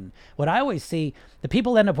maintain? What I always see, the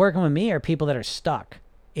people that end up working with me are people that are stuck.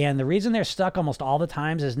 And the reason they're stuck almost all the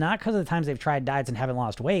times is not because of the times they've tried diets and haven't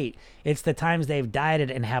lost weight. It's the times they've dieted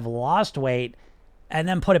and have lost weight and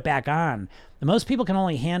then put it back on. And most people can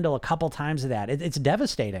only handle a couple times of that. It's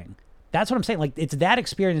devastating. That's what I'm saying. Like, it's that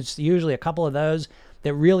experience, usually a couple of those,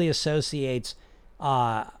 that really associates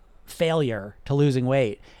failure to losing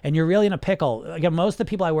weight. And you're really in a pickle. Again, most of the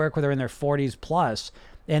people I work with are in their 40s plus,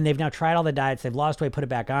 and they've now tried all the diets, they've lost weight, put it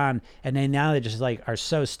back on, and now they just like are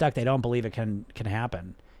so stuck they don't believe it can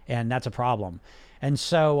happen. And that's a problem. And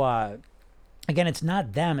so again, it's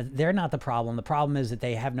not them. They're not the problem. The problem is that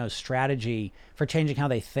they have no strategy for changing how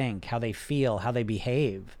they think, how they feel, how they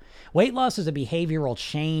behave. Weight loss is a behavioral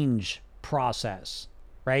change process,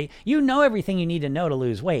 right? You know everything you need to know to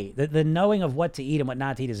lose weight. The knowing of what to eat and what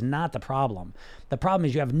not to eat is not the problem. The problem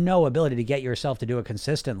is you have no ability to get yourself to do it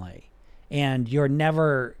consistently. And you're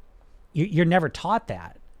never taught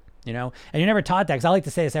that. you know, and you're never taught that, because I like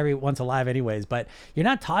to say this every once alive anyways, but you're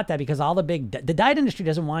not taught that because the diet industry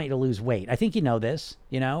doesn't want you to lose weight. I think you know this,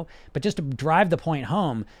 you know, but just to drive the point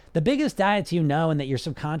home, the biggest diets you know and that you're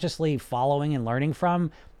subconsciously following and learning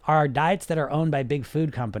from are diets that are owned by big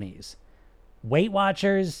food companies. Weight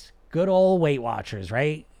Watchers, good old Weight Watchers,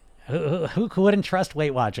 right? Who wouldn't trust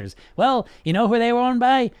Weight Watchers? Well, you know who they were owned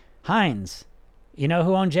by? Heinz. You know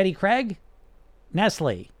who owned Jetty Craig?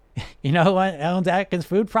 Nestle. You know who owns Atkins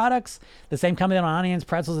Food Products? The same company that owns Onions,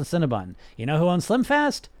 Pretzels, and Cinnabon. You know who owns Slim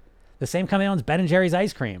Fast? The same company that owns Ben & Jerry's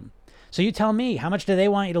ice cream. So you tell me, how much do they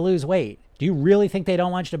want you to lose weight? Do you really think they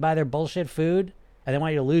don't want you to buy their bullshit food and they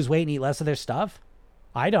want you to lose weight and eat less of their stuff?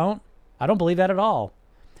 I don't. I don't believe that at all.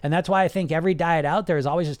 And that's why I think every diet out there is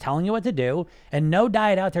always just telling you what to do, and no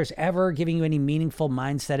diet out there is ever giving you any meaningful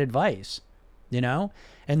mindset advice, you know?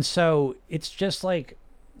 And so it's just like,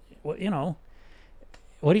 you know,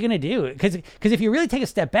 what are you going to do? Because if you really take a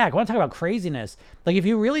step back, I want to talk about craziness. Like if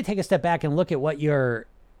you really take a step back and look at what you're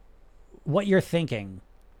thinking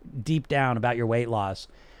deep down about your weight loss,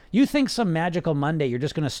 you think some magical Monday you're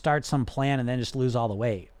just going to start some plan and then just lose all the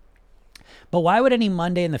weight. But why would any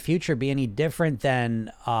Monday in the future be any different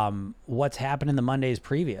than what's happened in the Mondays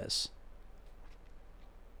previous?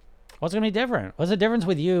 What's going to be different? What's the difference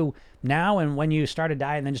with you now and when you start a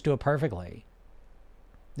diet and then just do it perfectly?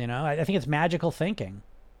 You know, I think it's magical thinking.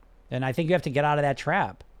 And I think you have to get out of that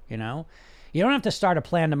trap, you know? You don't have to start a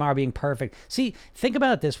plan tomorrow being perfect. See, think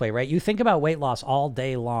about it this way, right? You think about weight loss all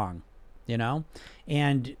day long, you know?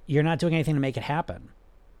 And you're not doing anything to make it happen.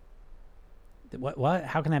 What?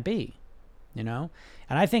 How can that be? You know?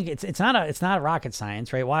 And I think it's not rocket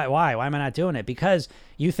science, right? Why am I not doing it? Because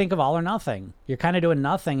you think of all or nothing. You're kind of doing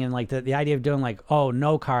nothing, and like the idea of doing like, oh,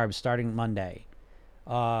 no carbs starting Monday.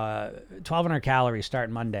 1,200 calories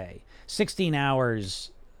starting Monday. 16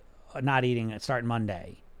 hours not eating starting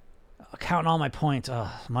Monday. Counting all my points,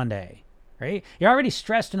 Monday, right? You're already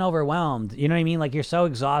stressed and overwhelmed. You know what I mean? Like you're so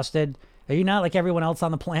exhausted. Are you not like everyone else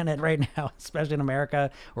on the planet right now, especially in America?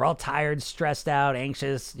 We're all tired, stressed out,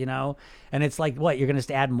 anxious, you know? And it's like, what, you're going to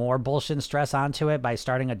just add more bullshit and stress onto it by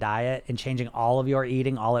starting a diet and changing all of your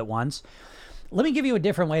eating all at once? Let me give you a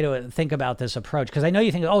different way to think about this approach, because I know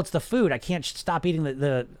you think, oh, it's the food. I can't stop eating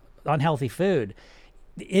the unhealthy food.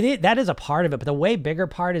 That is a part of it, but the way bigger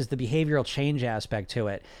part is the behavioral change aspect to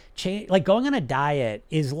it. Like going on a diet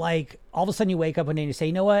is like all of a sudden you wake up one day and you say,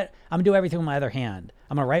 you know what? I'm going to do everything with my other hand.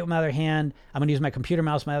 I'm going to write with my other hand. I'm going to use my computer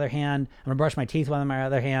mouse with my other hand. I'm going to brush my teeth with my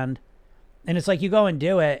other hand. And it's like you go and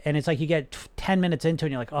do it, and it's like you get 10 minutes into it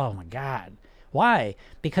and you're like, oh my God. Why?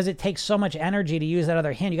 Because it takes so much energy to use that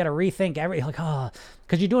other hand. You got to rethink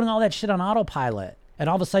because you're doing all that shit on autopilot. And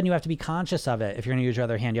all of a sudden you have to be conscious of it if you're going to use your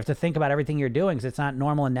other hand. You have to think about everything you're doing because it's not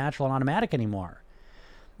normal and natural and automatic anymore.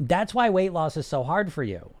 That's why weight loss is so hard for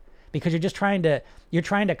you, because you're trying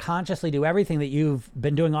to consciously do everything that you've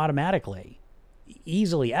been doing automatically,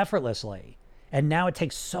 easily, effortlessly. And now it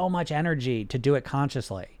takes so much energy to do it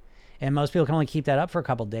consciously. And most people can only keep that up for a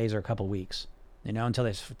couple of days or a couple of weeks, you know, until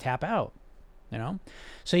they tap out, you know?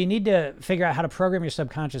 So you need to figure out how to program your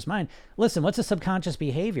subconscious mind. Listen, what's a subconscious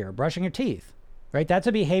behavior? Brushing your teeth. Right? That's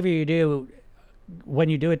a behavior you do when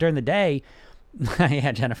you do it during the day.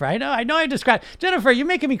 Yeah, Jennifer. I know I described. Jennifer, you're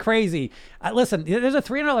making me crazy. Listen, there's a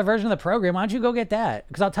 $300 version of the program. Why don't you go get that?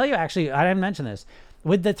 Because I'll tell you, actually, I didn't mention this.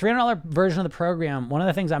 With the $300 version of the program, one of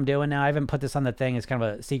the things I'm doing now, I haven't put this on the thing, it's kind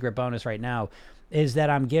of a secret bonus right now, is that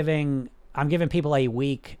I'm giving people a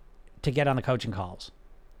week to get on the coaching calls.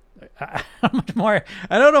 How much more?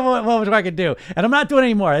 I don't know what much more I could do, and I'm not doing it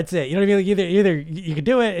anymore. That's it. You know what I mean? Either you can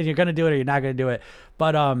do it and you're going to do it, or you're not going to do it.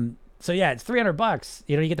 But so yeah, it's $300.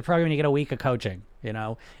 You know, you get the program and you get a week of coaching. You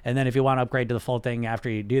know, and then if you want to upgrade to the full thing after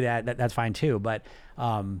you do that's fine too. But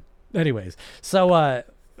anyways, so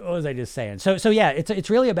what was I just saying? So yeah,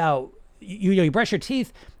 it's really about you brush your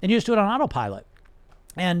teeth and you just do it on autopilot,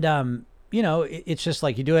 and you know, it's just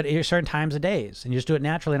like you do it at certain times of days and you just do it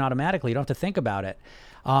naturally and automatically. You don't have to think about it.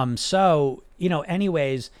 So, you know,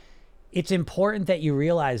 anyways, it's important that you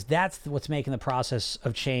realize that's what's making the process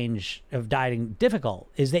of change, of dieting difficult,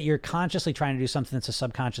 is that you're consciously trying to do something that's a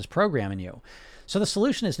subconscious program in you. So the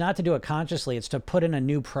solution is not to do it consciously. It's to put in a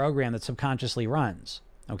new program that subconsciously runs.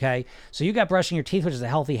 Okay. So you got brushing your teeth, which is a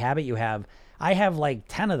healthy habit you have. I have like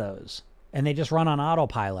 10 of those, and they just run on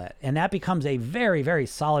autopilot. And that becomes a very, very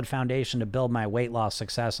solid foundation to build my weight loss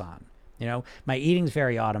success on. You know, my eating's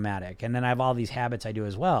very automatic, and then I have all these habits I do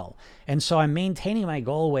as well. And so I'm maintaining my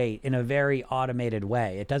goal weight in a very automated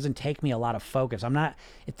way. It doesn't take me a lot of focus. In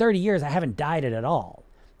 30 years, I haven't dieted at all.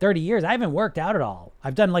 30 years, I haven't worked out at all.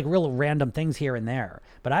 I've done like real random things here and there,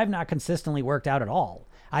 but I've not consistently worked out at all.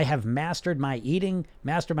 I have mastered my eating,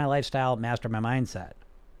 mastered my lifestyle, mastered my mindset.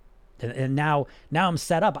 And now I'm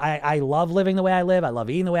set up. I love living the way I live. I love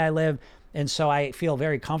eating the way I live. And so I feel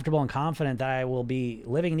very comfortable and confident that I will be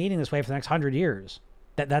living and eating this way for the next 100 years.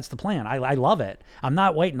 That's the plan. I love it. I'm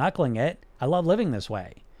not white knuckling it. I love living this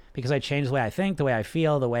way because I change the way I think, the way I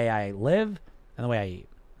feel, the way I live, and the way I eat.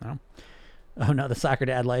 You know? Oh no, the soccer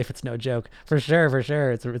dad life. It's no joke. For sure.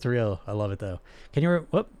 It's real. I love it though. Can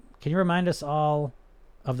you remind us all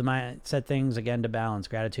of the mindset things again to balance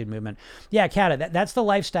gratitude, movement? Yeah, Kata, that's the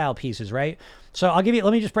lifestyle pieces, right? So let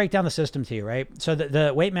me just break down the system to you, right? So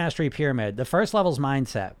the weight mastery pyramid, the first level is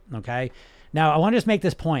mindset. Okay. Now I want to just make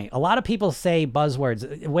this point. A lot of people say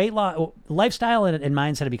buzzwords, weight loss, lifestyle and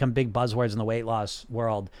mindset have become big buzzwords in the weight loss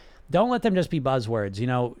world. Don't let them just be buzzwords,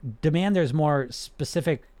 demand there's more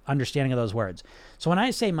specific understanding of those words. So when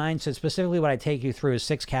I say mindset, specifically what I take you through is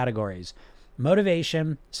 6 categories: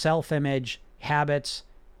 motivation, self-image, habits,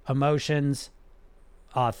 emotions,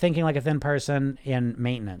 thinking like a thin person, and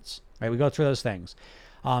maintenance, right? We go through those things.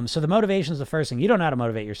 So the motivation is the first thing. You don't know how to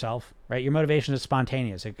motivate yourself, right? Your motivation is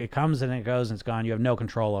spontaneous. It comes and it goes and it's gone. You have no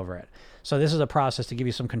control over it. So this is a process to give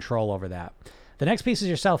you some control over that. The next piece is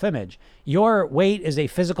your self-image. Your weight is a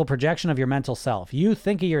physical projection of your mental self. You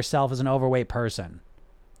think of yourself as an overweight person,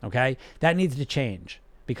 okay? That needs to change.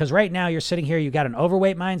 Because right now you're sitting here, you got an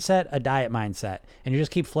overweight mindset, a diet mindset, and you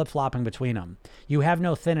just keep flip-flopping between them. You have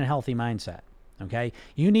no thin and healthy mindset, okay?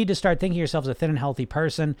 You need to start thinking of yourself as a thin and healthy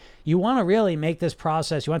person. You want to really make this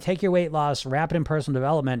process, you want to take your weight loss, wrap it in personal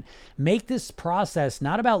development, make this process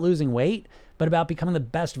not about losing weight, but about becoming the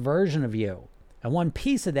best version of you. And one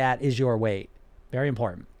piece of that is your weight. Very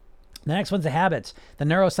important. The next one's the habits, the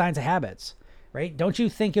neuroscience of habits, right? Don't you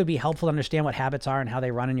think it would be helpful to understand what habits are and how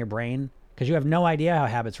they run in your brain? Because you have no idea how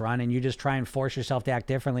habits run and you just try and force yourself to act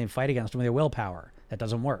differently and fight against them with your willpower. That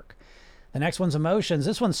doesn't work. The next one's emotions.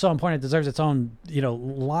 This one's so important. It deserves its own,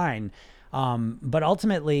 line. But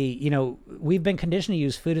ultimately, we've been conditioned to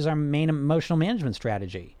use food as our main emotional management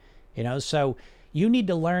strategy, so you need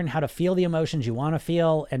to learn how to feel the emotions you want to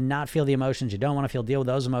feel and not feel the emotions you don't want to feel, deal with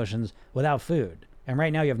those emotions without food. And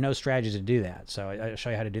right now you have no strategies to do that. So I'll show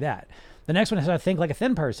you how to do that. The next one is how to think like a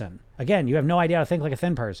thin person. Again, you have no idea how to think like a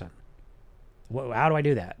thin person. How do I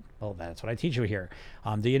do that? Well, that's what I teach you here.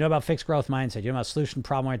 Do you know about fixed growth mindset? Do you know about solution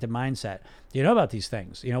problem-oriented mindset? Do you know about these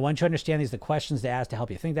things? Once you understand these, the questions to ask to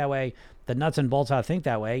help you think that way, the nuts and bolts how to think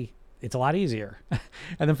that way, it's a lot easier.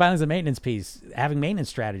 And then finally, the maintenance piece, having maintenance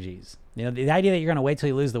strategies. The idea that you're going to wait till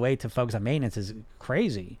you lose the weight to focus on maintenance is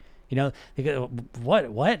crazy.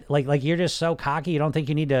 What? Like you're just so cocky. You don't think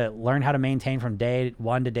you need to learn how to maintain from day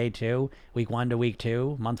 1 to day 2, week 1 to week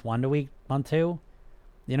 2, month 1 to month 2.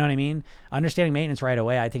 You know what I mean? Understanding maintenance right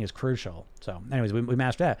away, I think, is crucial. So anyways, we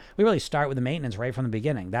master that. We really start with the maintenance right from the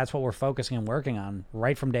beginning. That's what we're focusing and working on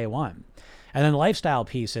right from day 1. And then the lifestyle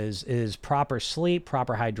piece is proper sleep,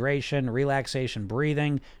 proper hydration, relaxation,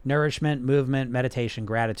 breathing, nourishment, movement, meditation,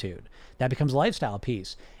 gratitude. That becomes a lifestyle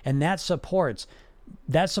piece. And that supports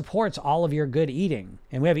all of your good eating.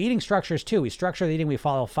 And we have eating structures too. We structure the eating. We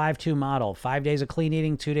follow 5-2 model, 5 days of clean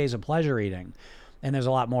eating, 2 days of pleasure eating. And there's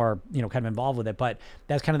a lot more, kind of involved with it, but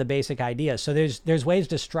that's kind of the basic idea. So there's ways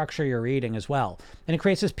to structure your eating as well. And it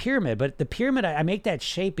creates this pyramid, but the pyramid, I make that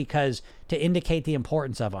shape because to indicate the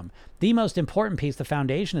importance of them. The most important piece, the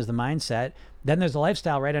foundation, is the mindset. Then there's the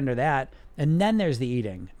lifestyle right under that. And then there's the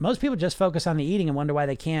eating. Most people just focus on the eating and wonder why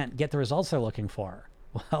they can't get the results they're looking for.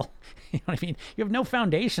 Well, you know what I mean? You have no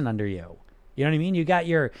foundation under you. You know what I mean? You got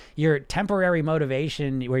your temporary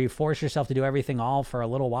motivation where you force yourself to do everything all for a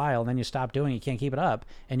little while, and then you stop doing it, you can't keep it up,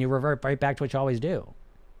 and you revert right back to what you always do.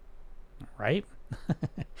 Right?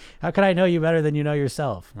 How can I know you better than you know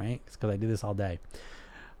yourself, right? It's because I do this all day.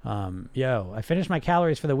 I finished my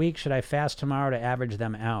calories for the week. Should I fast tomorrow to average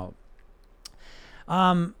them out?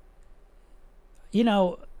 That's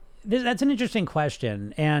an interesting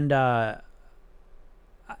question, and I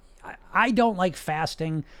don't like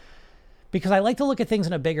fasting because I like to look at things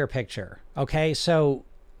in a bigger picture. Okay, so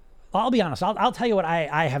I'll be honest. I'll tell you what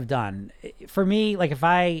I have done. For me, like if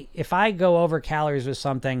I go over calories with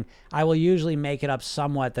something, I will usually make it up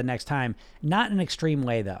somewhat the next time. Not in an extreme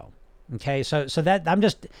way though. Okay, so that I'm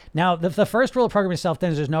just now the first rule of programming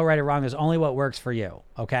self-thin is there's no right or wrong. There's only what works for you.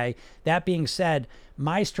 Okay. That being said,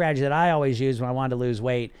 my strategy that I always used when I wanted to lose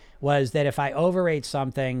weight was that if I overate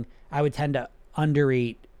something, I would tend to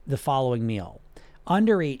undereat the following meal.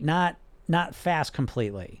 Undereat, not fast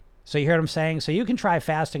completely. So you hear what I'm saying? So you can try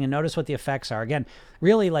fasting and notice what the effects are. Again,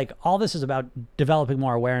 really, like, all this is about developing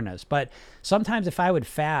more awareness. But sometimes if I would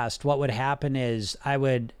fast, what would happen is I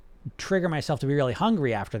would trigger myself to be really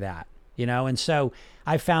hungry after that. And so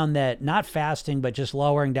I found that not fasting, but just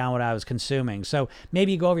lowering down what I was consuming. So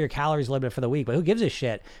maybe you go over your calories a little bit for the week, but who gives a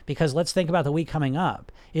shit? Because let's think about the week coming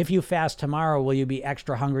up. If you fast tomorrow, will you be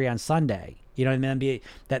extra hungry on Sunday? You know what I mean? Be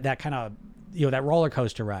that kind of, that roller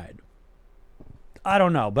coaster ride. I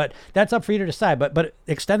don't know, but that's up for you to decide. But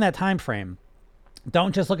extend that time frame.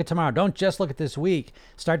 Don't just look at tomorrow. Don't just look at this week.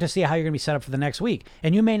 Start to see how you're going to be set up for the next week.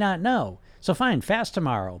 And you may not know. So fine, fast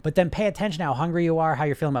tomorrow, but then pay attention to how hungry you are, how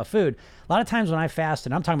you're feeling about food. A lot of times when I fast,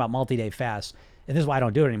 and I'm talking about multi-day fasts, and this is why I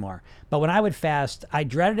don't do it anymore, but when I would fast, I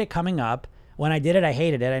dreaded it coming up. When I did it, I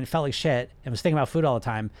hated it. I felt like shit and was thinking about food all the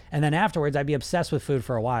time. And then afterwards, I'd be obsessed with food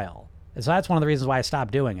for a while. And so that's one of the reasons why I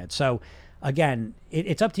stopped doing it. So again,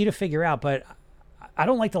 it's up to you to figure out, but I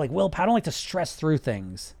don't like to willpower. I don't like to stress through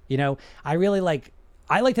things.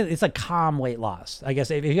 I like to, it's like calm weight loss. I guess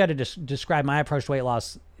if you had to describe my approach to weight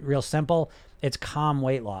loss real simple, it's calm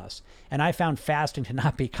weight loss. And I found fasting to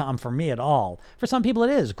not be calm for me at all. For some people it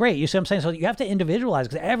is. Great. You see what I'm saying? So you have to individualize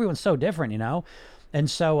because everyone's so different, And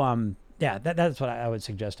so, that's what I would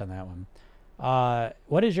suggest on that one.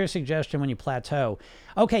 What is your suggestion when you plateau?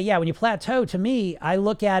 Okay, yeah, when you plateau, to me, I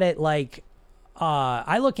look at it like,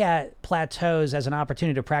 I look at plateaus as an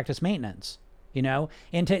opportunity to practice maintenance.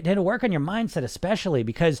 And to work on your mindset, especially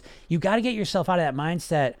because you got to get yourself out of that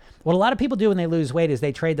mindset. What a lot of people do when they lose weight is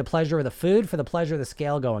they trade the pleasure of the food for the pleasure of the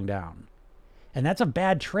scale going down. And that's a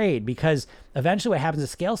bad trade because eventually what happens is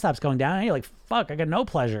the scale stops going down and you're like, fuck, I got no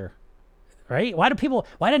pleasure, right? Why did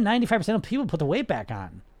 95% of people put the weight back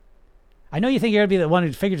on? I know you think you're going to be the one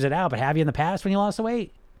who figures it out, but have you in the past when you lost the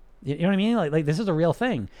weight? You know what I mean? Like this is a real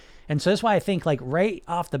thing. And so that's why I think right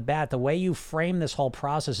off the bat, the way you frame this whole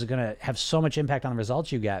process is going to have so much impact on the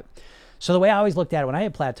results you get. So the way I always looked at it when I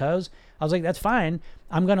had plateaus, I was like, that's fine.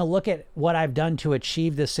 I'm going to look at what I've done to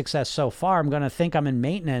achieve this success so far. I'm going to think I'm in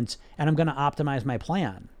maintenance and I'm going to optimize my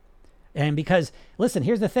plan. And because, listen,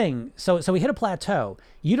 here's the thing. So we hit a plateau.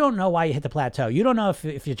 You don't know why you hit the plateau. You don't know if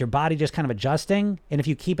it's your body just kind of adjusting. And if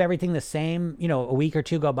you keep everything the same, a week or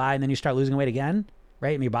two go by and then you start losing weight again.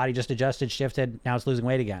 Right? And your body just adjusted, shifted, now it's losing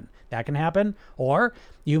weight again. That can happen. Or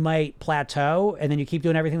you might plateau and then you keep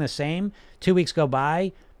doing everything the same. 2 weeks go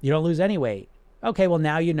by, you don't lose any weight. Okay, well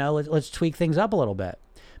now let's tweak things up a little bit.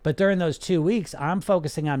 But during those 2 weeks, I'm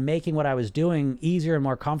focusing on making what I was doing easier and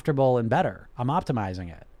more comfortable and better. I'm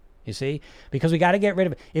optimizing it, you see? Because we got to get rid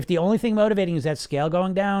of it. If the only thing motivating is that scale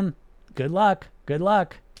going down, good luck.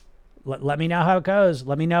 Let me know how it goes.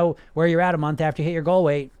 Let me know where you're at a month after you hit your goal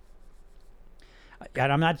weight.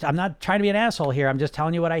 I'm not trying to be an asshole here. I'm just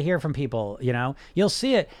telling you what I hear from people. You'll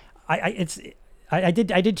see it. I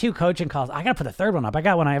did 2 coaching calls. I got to put the third one up. I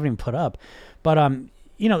got one I haven't even put up, but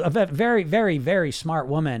a very, very, very smart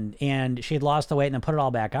woman, and she had lost the weight and then put it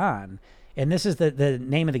all back on. And this is the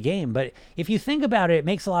name of the game. But if you think about it, it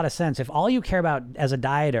makes a lot of sense. If all you care about as a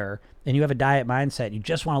dieter and you have a diet mindset, you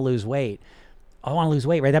just want to lose weight. I want to lose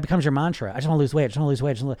weight, right? That becomes your mantra. I just want to lose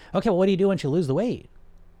weight. Okay, well, what do you do once you lose the weight?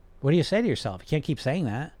 What do you say to yourself? You can't keep saying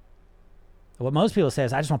that. What most people say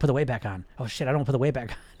is, I just want to put the weight back on. Oh shit, I don't want to put the weight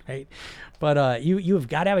back on, right? But you've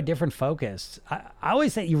got to have a different focus. I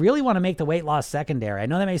always say you really want to make the weight loss secondary. I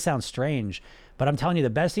know that may sound strange, but I'm telling you,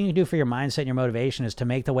 the best thing you can do for your mindset and your motivation is to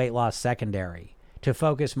make the weight loss secondary, to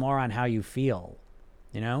focus more on how you feel,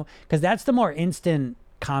 because that's the more instant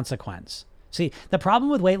consequence. See, the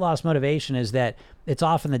problem with weight loss motivation is that it's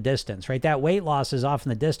off in the distance, right? That weight loss is off in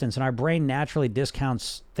the distance, and our brain naturally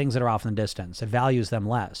discounts things that are off in the distance. It values them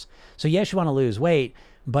less. So yes, you want to lose weight,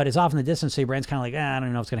 but it's off in the distance, so your brain's kind of like, I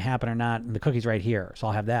don't know if it's going to happen or not, and the cookie's right here, so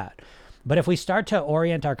I'll have that. But if we start to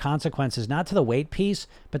orient our consequences not to the weight piece,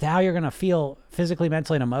 but to how you're going to feel physically,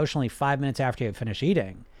 mentally, and emotionally 5 minutes after you finish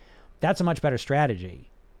eating, that's a much better strategy.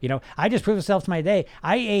 I just proved myself to my day.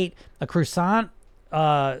 I ate a croissant,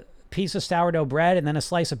 piece of sourdough bread, and then a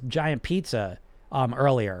slice of giant pizza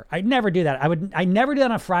earlier. I'd never do that. I never do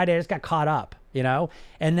that on a Friday. I just got caught up,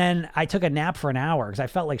 and then I took a nap for an hour because I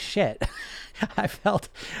felt like shit. I felt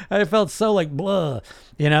so like blah,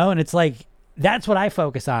 and it's like, that's what I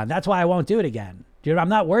focus on. That's why I won't do it again. I'm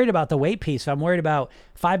not worried about the weight piece. I'm worried about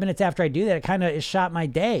 5 minutes after I do that, it shot my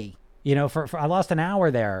day, for I lost an hour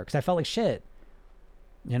there because I felt like shit.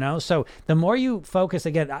 So the more you focus,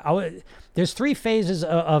 again, there's 3 phases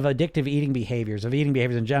of addictive eating behaviors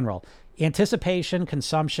in general: anticipation,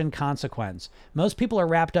 consumption, consequence. Most people are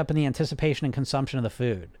wrapped up in the anticipation and consumption of the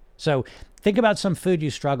food. So think about some food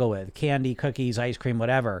you struggle with: candy, cookies, ice cream,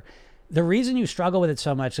 whatever. The reason you struggle with it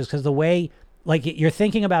so much is because the way, you're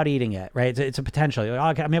thinking about eating it, right? It's a potential. You're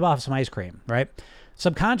like, maybe I'll have some ice cream, right?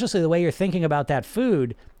 Subconsciously, the way you're thinking about that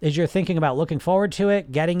food is you're thinking about looking forward to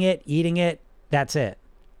it, getting it, eating it. That's it.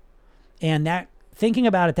 And that thinking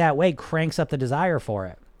about it that way cranks up the desire for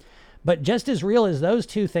it. But just as real as those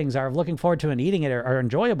two things are, of looking forward to and eating it are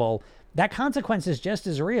enjoyable, that consequence is just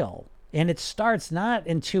as real. And it starts not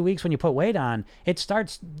in 2 weeks when you put weight on. It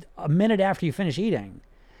starts a minute after you finish eating.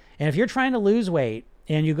 And if you're trying to lose weight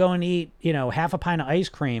and you go and eat, half a pint of ice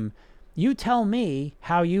cream, you tell me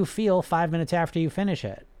how you feel 5 minutes after you finish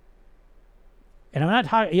it. And I'm not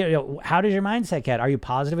talking, how does your mindset get? Are you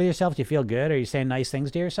positive with yourself? Do you feel good? Are you saying nice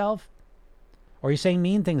things to yourself? Or are you saying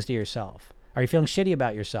mean things to yourself? Are you feeling shitty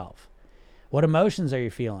about yourself? What emotions are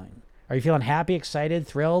you feeling? Are you feeling happy, excited,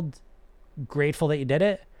 thrilled, grateful that you did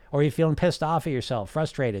it? Or are you feeling pissed off at yourself,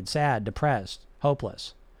 frustrated, sad, depressed,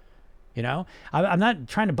 hopeless? I'm not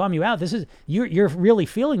trying to bum you out. You're really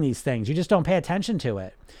feeling these things. You just don't pay attention to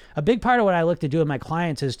it. A big part of what I look to do with my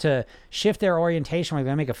clients is to shift their orientation when they're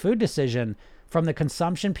going to make a food decision from the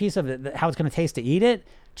consumption piece of it, how it's going to taste to eat it,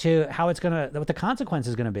 to what the consequence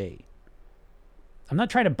is going to be. I'm not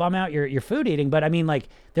trying to bum out your food eating, but I mean, like,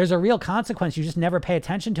 there's a real consequence. You just never pay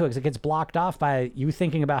attention to it because it gets blocked off by you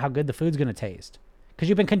thinking about how good the food's going to taste. Because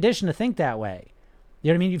you've been conditioned to think that way. You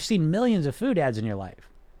know what I mean? You've seen millions of food ads in your life,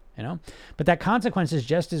 But that consequence is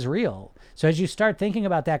just as real. So as you start thinking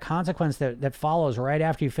about that consequence that follows right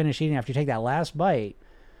after you finish eating, after you take that last bite,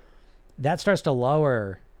 that starts to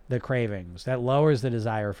lower the cravings. That lowers the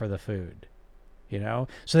desire for the food,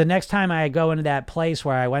 So the next time I go into that place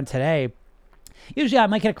where I went today, usually I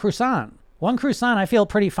might get a croissant. One croissant, I feel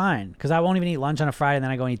pretty fine because I won't even eat lunch on a Friday and then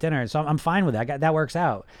I go and eat dinner. So I'm fine with that. That works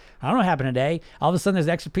out. I don't know what happened today. All of a sudden there's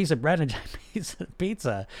an extra piece of bread and a giant piece of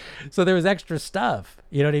pizza. So there was extra stuff.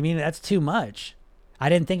 You know what I mean? That's too much. I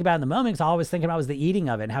didn't think about it in the moment because all I was thinking about was the eating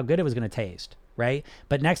of it and how good it was going to taste, right?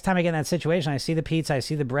 But next time I get in that situation, I see the pizza, I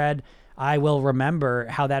see the bread, I will remember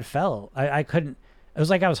how that felt. I couldn't, it was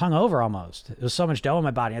like I was hungover almost. There was so much dough in my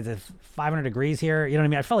body. I had 500 degrees here. You know what I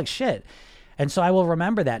mean? I felt like shit. And so I will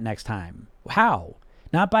remember that next time. How?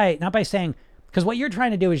 Not by saying, because what you're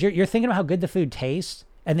trying to do is you're thinking about how good the food tastes,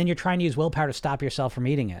 and then you're trying to use willpower to stop yourself from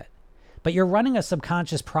eating it. But you're running a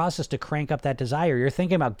subconscious process to crank up that desire. You're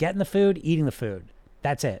thinking about getting the food, eating the food.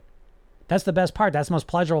 That's it. That's the best part. That's the most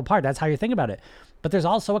pleasurable part. That's how you think about it. But there's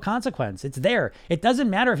also a consequence. It's there. It doesn't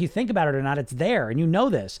matter if you think about it or not. It's there, and you know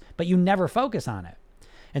this, but you never focus on it.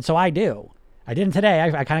 And so I do. I didn't today.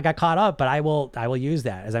 I kind of got caught up, but I will use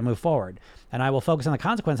that as I move forward. And I will focus on the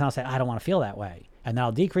consequence, and I'll say, I don't want to feel that way. And then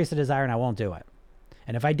I'll decrease the desire, and I won't do it.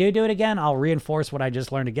 And if I do it again, I'll reinforce what I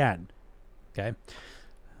just learned again. Okay?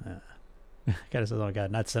 Gotta say, oh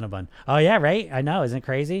God, not Cinnabon. Oh yeah, right? I know. Isn't it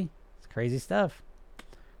crazy? It's crazy stuff.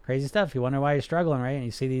 Crazy stuff. You wonder why you're struggling, right? And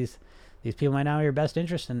you see these people might not have your best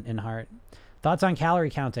interest in heart. Thoughts on calorie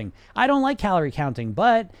counting? I don't like calorie counting,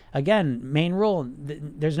 but again, main rule,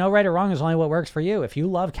 there's no right or wrong. There's only what works for you. If you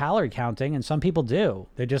love calorie counting, and some people do,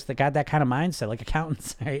 they got that kind of mindset, like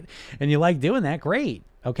accountants, right? And you like doing that, great,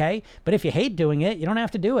 okay? But if you hate doing it, you don't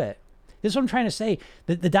have to do it. This is what I'm trying to say.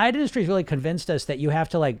 The diet industry has really convinced us that you have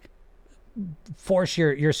to like force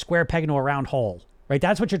your square peg into a round hole, right?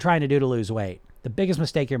 That's what you're trying to do to lose weight. The biggest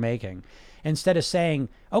mistake you're making. Instead of saying,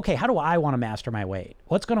 okay, how do I want to master my weight?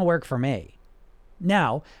 What's going to work for me?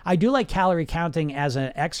 Now, I do like calorie counting as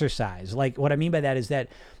an exercise. Like, what I mean by that is that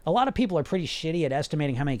a lot of people are pretty shitty at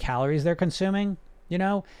estimating how many calories they're consuming,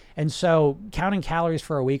 And so counting calories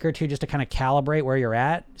for a week or two just to kind of calibrate where you're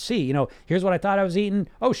at. See, here's what I thought I was eating.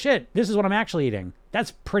 Oh shit, this is what I'm actually eating.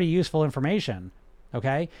 That's pretty useful information.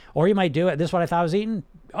 Okay? Or you might do it. This is what I thought I was eating.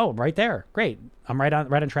 Oh, right there. Great. I'm right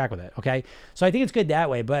on track with it. Okay? So I think it's good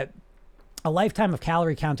that way, but a lifetime of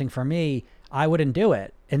calorie counting for me, I wouldn't do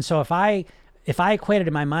it. And so if I equated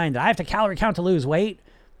in my mind that I have to calorie count to lose weight,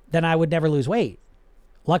 then I would never lose weight.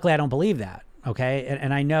 Luckily, I don't believe that. Okay.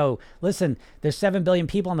 And I know, listen, there's 7 billion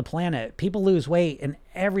people on the planet. People lose weight in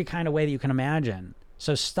every kind of way that you can imagine.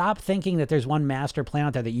 So stop thinking that there's one master plan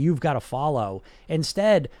out there that you've got to follow.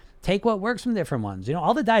 Instead, take what works from different ones.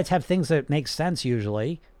 All the diets have things that make sense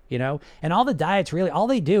usually, and all the diets really, all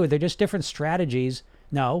they do, they're just different strategies.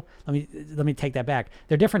 No, let me take that back.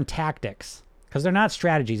 They're different tactics. Because they're not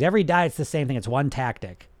strategies. Every diet's the same thing. It's one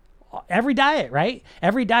tactic. Every diet, right?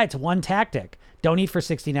 Every diet's one tactic. Don't eat for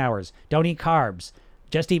 16 hours. Don't eat carbs.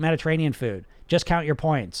 Just eat Mediterranean food. Just count your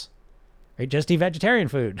points. Right? Just eat vegetarian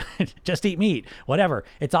food. Just eat meat. Whatever.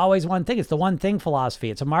 It's always one thing. It's the one thing philosophy.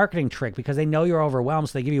 It's a marketing trick because they know you're overwhelmed.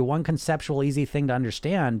 So they give you one conceptual, easy thing to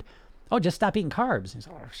understand. Oh, just stop eating carbs. Say,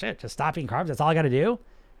 oh, shit, just stop eating carbs. That's all I got to do?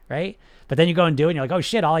 Right? But then you go and do it and you're like, oh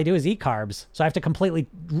shit, all I do is eat carbs. So I have to completely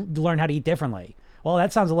learn how to eat differently. Well,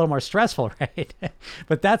 that sounds a little more stressful, right?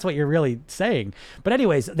 But that's what you're really saying. But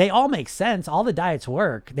anyways, they all make sense. All the diets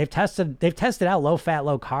work. They've tested out low fat,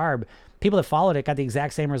 low carb. People that followed it got the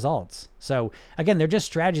exact same results. So again, they're just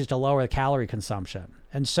strategies to lower the calorie consumption.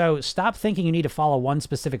 And so stop thinking you need to follow one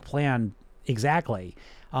specific plan exactly.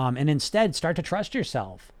 And instead start to trust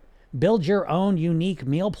yourself. Build your own unique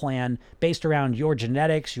meal plan based around your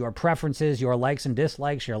genetics, your preferences, your likes and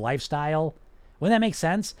dislikes, your lifestyle. Wouldn't that make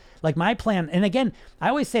sense? Like my plan, and again, I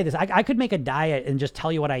always say this, I could make a diet and just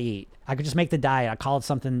tell you what I eat. I could just make the diet. I call it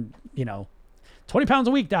something, 20 pounds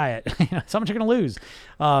a week diet. That's how much you're going to lose.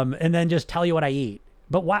 And then just tell you what I eat.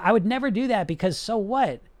 But why? I would never do that because so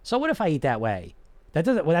what? So what if I eat that way?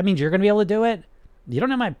 That means you're going to be able to do it? You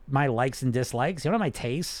don't have my likes and dislikes. You don't have my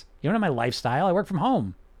tastes. You don't have my lifestyle. I work from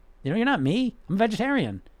home. You're not me. I'm a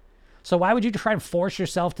vegetarian. So why would you try and force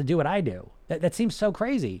yourself to do what I do? That seems so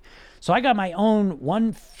crazy. So I got my own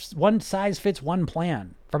one size fits one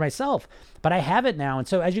plan for myself, but I have it now. And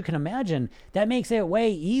so as you can imagine, that makes it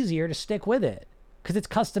way easier to stick with it because it's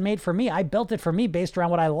custom made for me. I built it for me based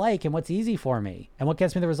around what I like and what's easy for me and what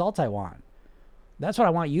gets me the results I want. That's what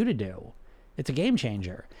I want you to do. It's a game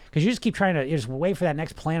changer because you just keep trying to you just wait for that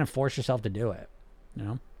next plan and force yourself to do it.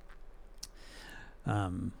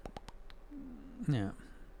 Yeah.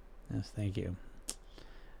 Yes, thank you.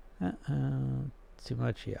 Too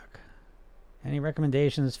much yuck. Any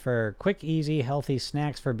recommendations for quick, easy, healthy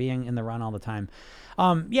snacks for being in the run all the time?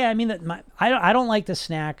 Yeah, I mean, I don't like to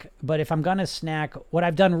snack, but if I'm gonna snack, what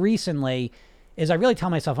I've done recently is I really tell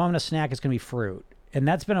myself I'm gonna snack, it's gonna be fruit, and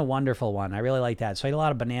that's been a wonderful one. I really like that. So I eat a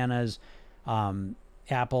lot of bananas,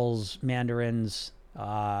 apples, mandarins.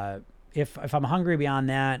 If I'm hungry beyond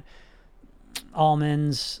that,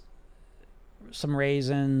 almonds, some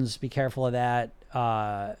raisins. Be careful of that.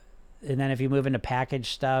 And then if you move into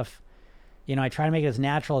packaged stuff, I try to make it as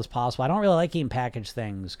natural as possible. I don't really like eating packaged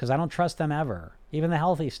things because I don't trust them ever. Even the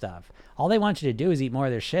healthy stuff. All they want you to do is eat more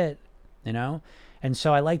of their shit, And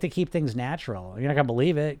so I like to keep things natural. You're not going to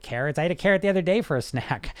believe it. Carrots. I ate a carrot the other day for a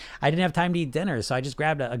snack. I didn't have time to eat dinner, so I just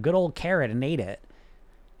grabbed a good old carrot and ate it,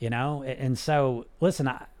 And so, listen,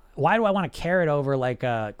 why do I want a carrot over like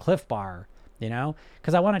a Cliff Bar?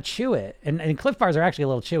 Because I want to chew it. And Cliff Bars are actually a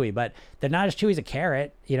little chewy, but they're not as chewy as a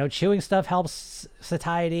carrot. Chewing stuff helps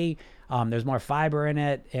satiety. There's more fiber in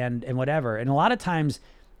it and whatever. And a lot of times,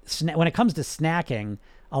 when it comes to snacking,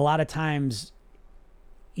 a lot of times,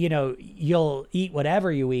 you'll eat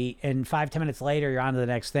whatever you eat, and 5-10 minutes later, you're on to the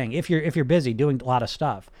next thing. If you're busy doing a lot of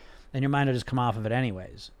stuff, then your mind will just come off of it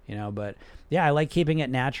anyways. But yeah, I like keeping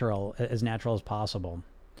it natural as possible.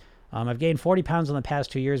 I've gained 40 pounds in the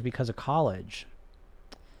past 2 years because of college.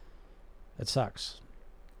 It sucks.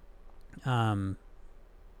 That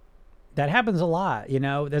happens a lot,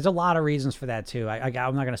 There's a lot of reasons for that too. I'm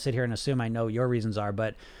not going to sit here and assume I know your reasons are,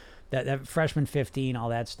 but that freshman 15, all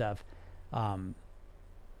that stuff,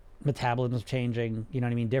 metabolism's changing,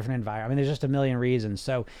 different environment. There's just a million reasons.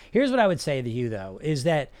 So here's what I would say to you though, is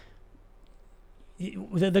that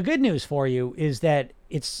the good news for you is that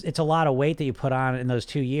it's a lot of weight that you put on in those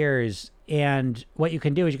 2 years. And what you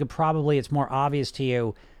can do is it's more obvious to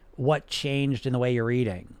you what changed in the way you're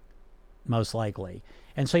eating, most likely.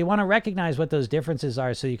 And so you want to recognize what those differences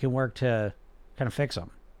are so you can work to kind of fix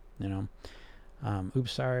them,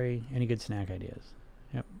 Oops, sorry. Any good snack ideas?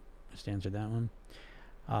 Yep. Just answered that one.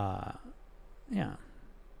 Yeah.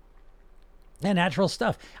 Yeah, natural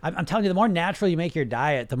stuff. I'm telling you, the more natural you make your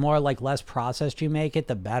diet, the more less processed you make it,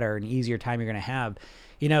 the better and easier time you're going to have.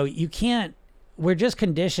 We're just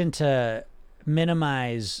conditioned to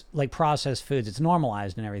minimize processed foods. It's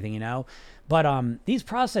normalized and everything, but these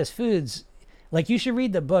processed foods, you should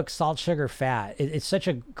read the book Salt, Sugar, Fat. It's such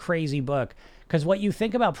a crazy book because what you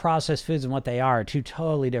think about processed foods and what they are two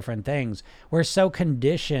totally different things. We're so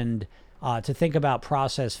conditioned to think about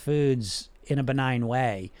processed foods in a benign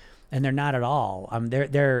way. And they're not at all.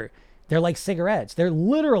 They're like cigarettes. They're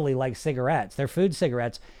literally like cigarettes. They're food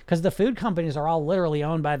cigarettes because the food companies are all literally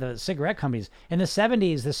owned by the cigarette companies. In the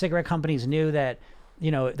 70s, the cigarette companies knew that,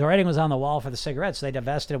 the writing was on the wall for the cigarettes. So they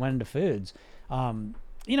divested and went into foods.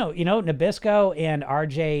 Nabisco and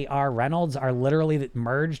RJR Reynolds are literally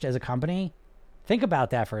merged as a company. Think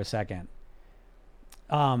about that for a second.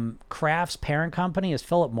 Kraft's parent company is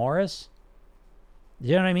Philip Morris.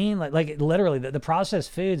 You know what I mean? Like literally, the processed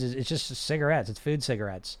foods it's just cigarettes. It's food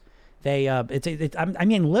cigarettes. They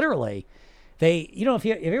literally, they if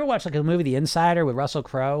you ever watched a movie The Insider with Russell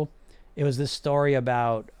Crowe, it was this story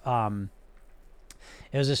about that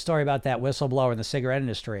whistleblower in the cigarette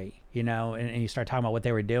industry, and you start talking about what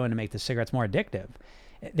they were doing to make the cigarettes more addictive.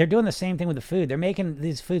 They're doing the same thing with the food. They're making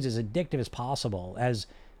these foods as addictive as possible, as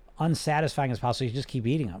unsatisfying as possible. You just keep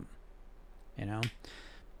eating them, you know.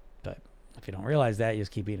 But if you don't realize that, you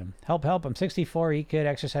just keep eating them. Help! I'm 64, eat good,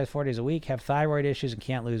 exercise 4 days a week, have thyroid issues, and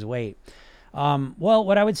can't lose weight. Well,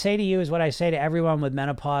 what I would say to you is what I say to everyone with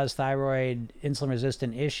menopause, thyroid,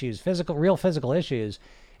 insulin-resistant issues, real physical issues,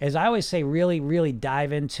 is I always say really, really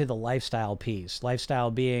dive into the lifestyle piece.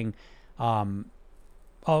 Lifestyle being,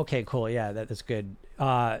 okay, cool, yeah, that's good.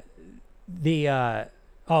 Oh,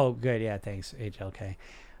 good, yeah, thanks, HLK,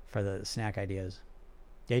 for the snack ideas.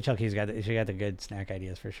 The HLK's she got the good snack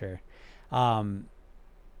ideas for sure.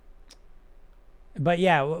 But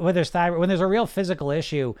yeah, when there's a real physical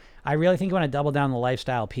issue, I really think you want to double down the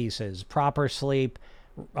lifestyle pieces: proper sleep,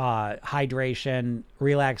 hydration,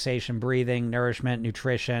 relaxation, breathing, nourishment,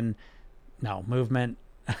 nutrition, movement,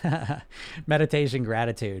 meditation,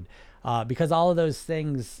 gratitude, because all of those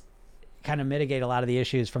things kind of mitigate a lot of the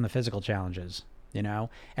issues from the physical challenges, you know.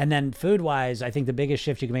 And then food wise, I think the biggest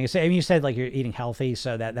shift you can make is, I mean, you said like you're eating healthy,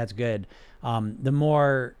 so that's good. The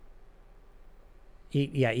more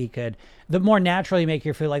eat good. The more natural you make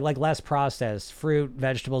your food, like less processed, fruit,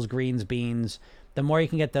 vegetables, greens, beans, the more you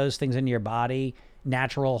can get those things into your body,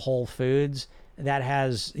 natural whole foods, that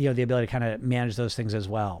has, the ability to kind of manage those things as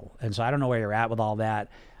well. And so I don't know where you're at with all that.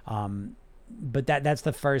 But that's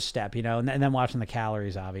the first step, and then watching the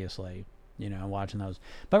calories, obviously, watching those.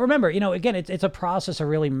 But remember, again, it's a process of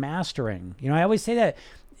really mastering. I always say that.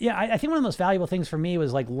 Yeah, I think one of the most valuable things for me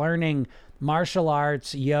was like learning martial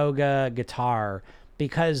arts, yoga, guitar,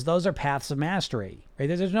 because those are paths of mastery, right?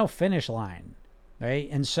 There's no finish line, right?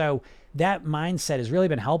 And so that mindset has really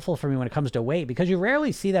been helpful for me when it comes to weight, because you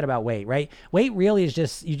rarely see that about weight, right? Weight really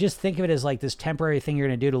is you just think of it as like this temporary thing you're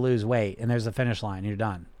going to do to lose weight, and there's the finish line, and you're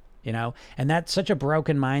done, And that's such a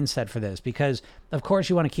broken mindset for this, because of course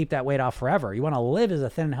you want to keep that weight off forever. You want to live as a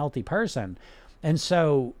thin and healthy person. And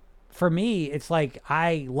so for me, it's like,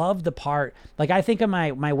 I love the part, like I think of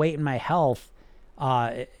my weight and my health,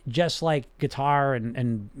 just like guitar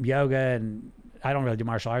and yoga, and I don't really do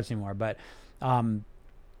martial arts anymore, but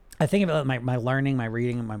I think of it like my learning, my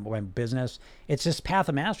reading, my business. It's this path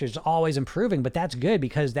of mastery. It's always improving, but that's good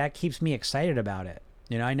because that keeps me excited about it.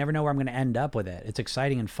 I never know where I'm going to end up with it. It's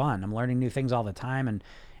exciting and fun. I'm learning new things all the time, and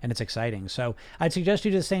it's exciting. So I'd suggest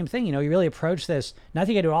you do the same thing. You really approach this, not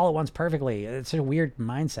that you do it all at once perfectly. It's a weird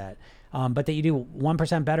mindset, but that you do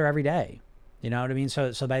 1% better every day. You know what I mean?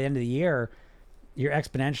 So by the end of the year, you're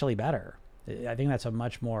exponentially better. I think that's a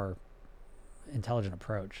much more intelligent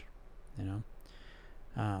approach,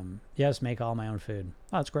 Yes, make all my own food.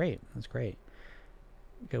 Oh, that's great. That's great.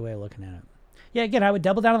 Good way of looking at it. Yeah, again, I would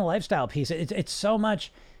double down on the lifestyle piece. It's so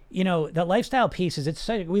much, the lifestyle piece is,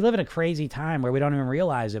 we live in a crazy time where we don't even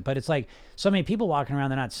realize it, but it's like so many people walking around,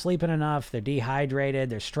 they're not sleeping enough, they're dehydrated,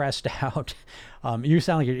 they're stressed out. You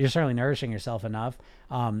sound like you're certainly nourishing yourself enough,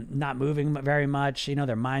 not moving very much,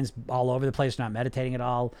 their mind's all over the place, not meditating at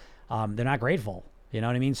all. They're not grateful. You know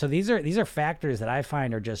what I mean? So these are factors that I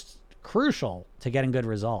find are just crucial to getting good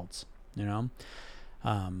results,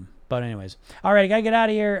 But anyways, all right, I gotta get out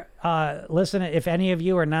of here. Listen, if any of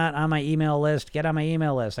you are not on my email list, get on my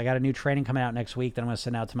email list. I got a new training coming out next week that I'm gonna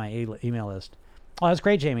send out to my email list. Oh, that's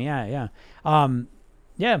great, Jamie. Yeah.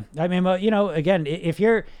 Yeah. I mean, again, if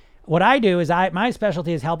you're, what I do is my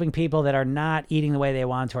specialty is helping people that are not eating the way they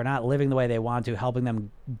want to, or not living the way they want to, helping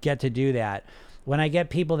them get to do that. When I get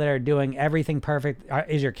people that are doing everything perfect,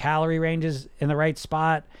 is your calorie ranges in the right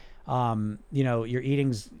spot? Your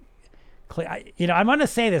eating's clear. I'm going to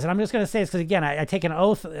say this, and I'm just going to say this because, again, I take an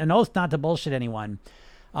oath not to bullshit anyone.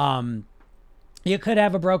 You could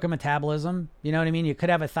have a broken metabolism. You know what I mean? You could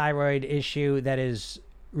have a thyroid issue that is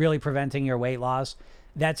really preventing your weight loss.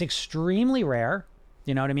 That's extremely rare.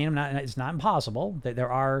 You know what I mean? It's not impossible.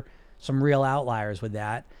 There are some real outliers with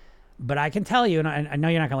that. But I can tell you, and I know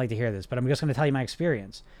you're not going to like to hear this, but I'm just going to tell you my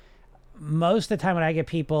experience. Most of the time when I get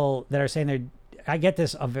people that are saying I get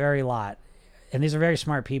this a very lot, and these are very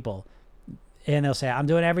smart people, and they'll say, I'm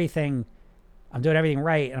doing everything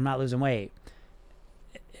right, and I'm not losing weight.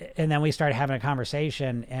 And then we start having a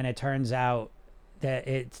conversation, and it turns out that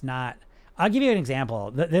it's not. I'll give you an example.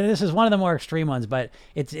 This is one of the more extreme ones, but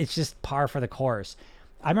it's just par for the course.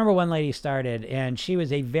 I remember one lady started, and she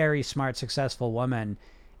was a very smart, successful woman,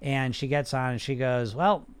 and she gets on and she goes,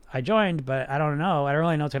 well, I joined, but I don't know. I don't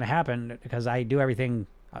really know what's going to happen because I do everything.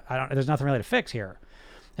 There's nothing really to fix here.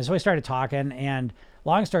 And so we started talking, and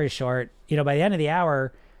long story short, by the end of the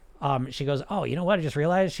hour, she goes, oh, you know what? I just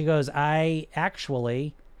realized. She goes, I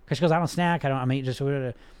actually, because she goes, I don't snack. I'm eating just,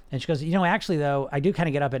 and she goes, actually though, I do kind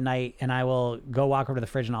of get up at night and I will go walk over to the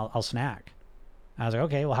fridge and I'll snack. I was like,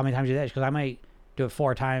 okay, well, how many times do you do that? She goes, I might do it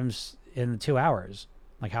 4 times in 2 hours.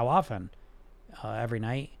 Like, how often? Every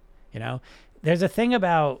night. You know, there's a thing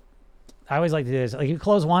about, I always like to do this. Like, you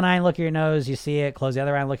close one eye and look at your nose, you see it. Close the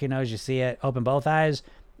other eye and look at your nose, you see it. Open both eyes,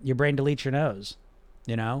 your brain deletes your nose,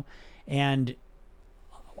 you know? And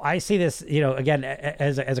I see this, you know, again,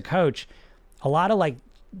 as a coach, a lot of like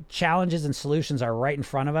challenges and solutions are right in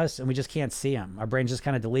front of us and we just can't see them. Our brains just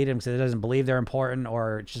kind of delete them because it doesn't believe they're important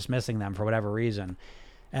or it's just missing them for whatever reason.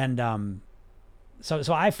 And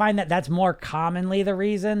so I find that that's more commonly the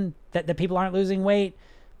reason that people aren't losing weight.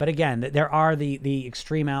 But again, there are the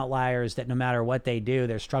extreme outliers that no matter what they do,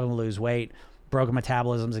 they're struggling to lose weight. Broken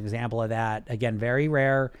metabolism is an example of that. Again, very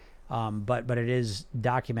rare, but it is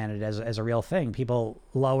documented as a real thing. People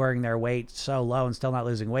lowering their weight so low and still not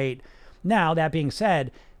losing weight. Now, that being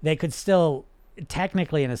said, they could still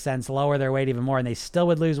technically, in a sense, lower their weight even more, and they still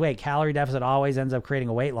would lose weight. Calorie deficit always ends up creating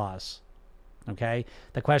a weight loss. Okay?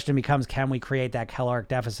 The question becomes, can we create that caloric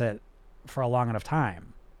deficit for a long enough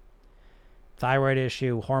time? Thyroid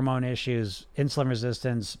issue, hormone issues, insulin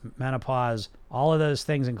resistance, menopause, all of those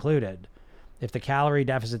things included. If the calorie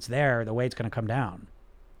deficit's there, the weight's going to come down.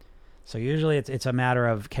 So usually it's a matter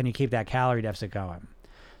of, can you keep that calorie deficit going?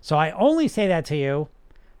 So I only say that to you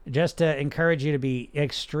just to encourage you to be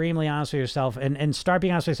extremely honest with yourself and start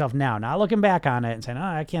being honest with yourself now, not looking back on it and saying, oh,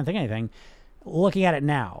 I can't think of anything. Looking at it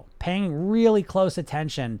now, paying really close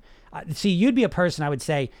attention. See, you'd be a person, I would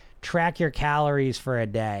say, track your calories for a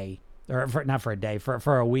day, or not for a day,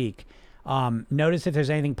 for a week. Notice if there's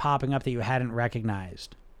anything popping up that you hadn't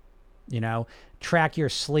recognized. You know, track your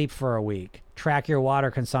sleep for a week, track your water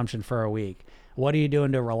consumption for a week. What are you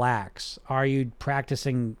doing to relax? Are you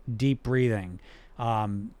practicing deep breathing?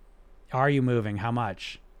 Are you moving? How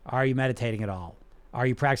much? Are you meditating at all? Are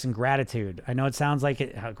you practicing gratitude? I know it sounds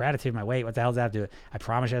like gratitude, my weight, what the hell does that have to do with it? I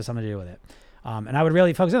promise it has something to do with it. And I would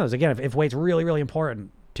really focus on those. Again, if weight's really, really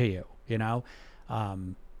important to you, you know,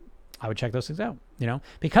 I would check those things out, you know,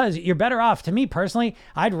 because you're better off. To me personally,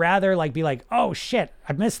 I'd rather be like, oh shit,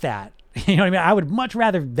 I missed that. You know what I mean? I would much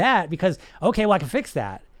rather that because, okay, well, I can fix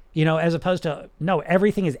that, you know, as opposed to, no,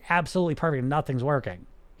 everything is absolutely perfect and nothing's working.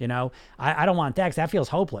 You know, I don't want that because that feels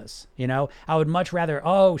hopeless. You know, I would much rather,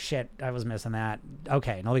 oh shit, I was missing that.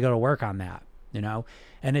 Okay. Now we go to work on that, you know,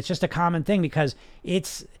 and it's just a common thing because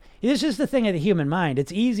it's just the thing of the human mind.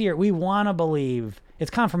 It's easier. We want to believe it's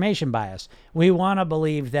confirmation bias. We want to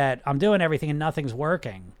believe that I'm doing everything and nothing's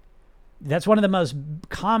working. That's one of the most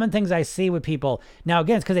common things I see with people. Now,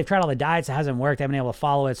 again, it's because they've tried all the diets. It hasn't worked. They haven't been able to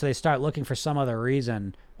follow it. So they start looking for some other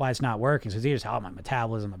reason why it's not working. So it's either just, oh, my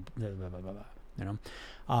metabolism, blah, blah, blah, blah, you know?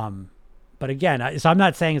 But again, so I'm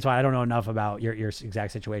not saying it's why I don't know enough about your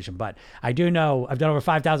exact situation, but I do know I've done over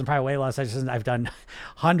 5,000 private weight loss sessions. I've done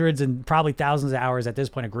hundreds and probably thousands of hours at this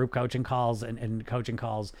point of group coaching calls and coaching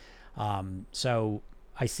calls. So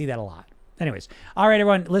I see that a lot. Anyways, all right,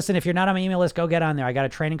 everyone, listen, if you're not on my email list, go get on there. I got a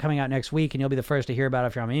training coming out next week, and you'll be the first to hear about it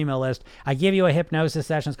if you're on my email list. I give you a hypnosis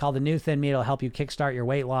session. It's called The New Thin Meat. It'll help you kickstart your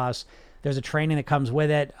weight loss. There's a training that comes with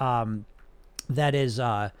it that is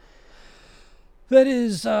called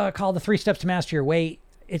The 3 Steps to Master Your Weight.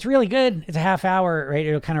 It's really good. It's a half hour, right?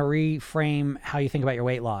 It'll kind of reframe how you think about your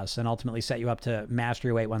weight loss and ultimately set you up to master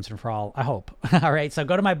your weight once and for all, I hope. All right. So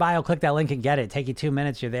go to my bio, click that link and get it. Take you 2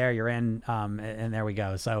 minutes. You're there, you're in, and there we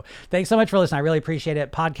go. So thanks so much for listening. I really appreciate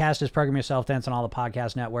it. Podcast is Program Yourself Dance on all the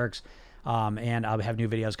podcast networks. And I'll have new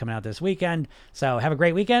videos coming out this weekend. So have a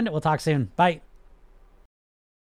great weekend. We'll talk soon. Bye.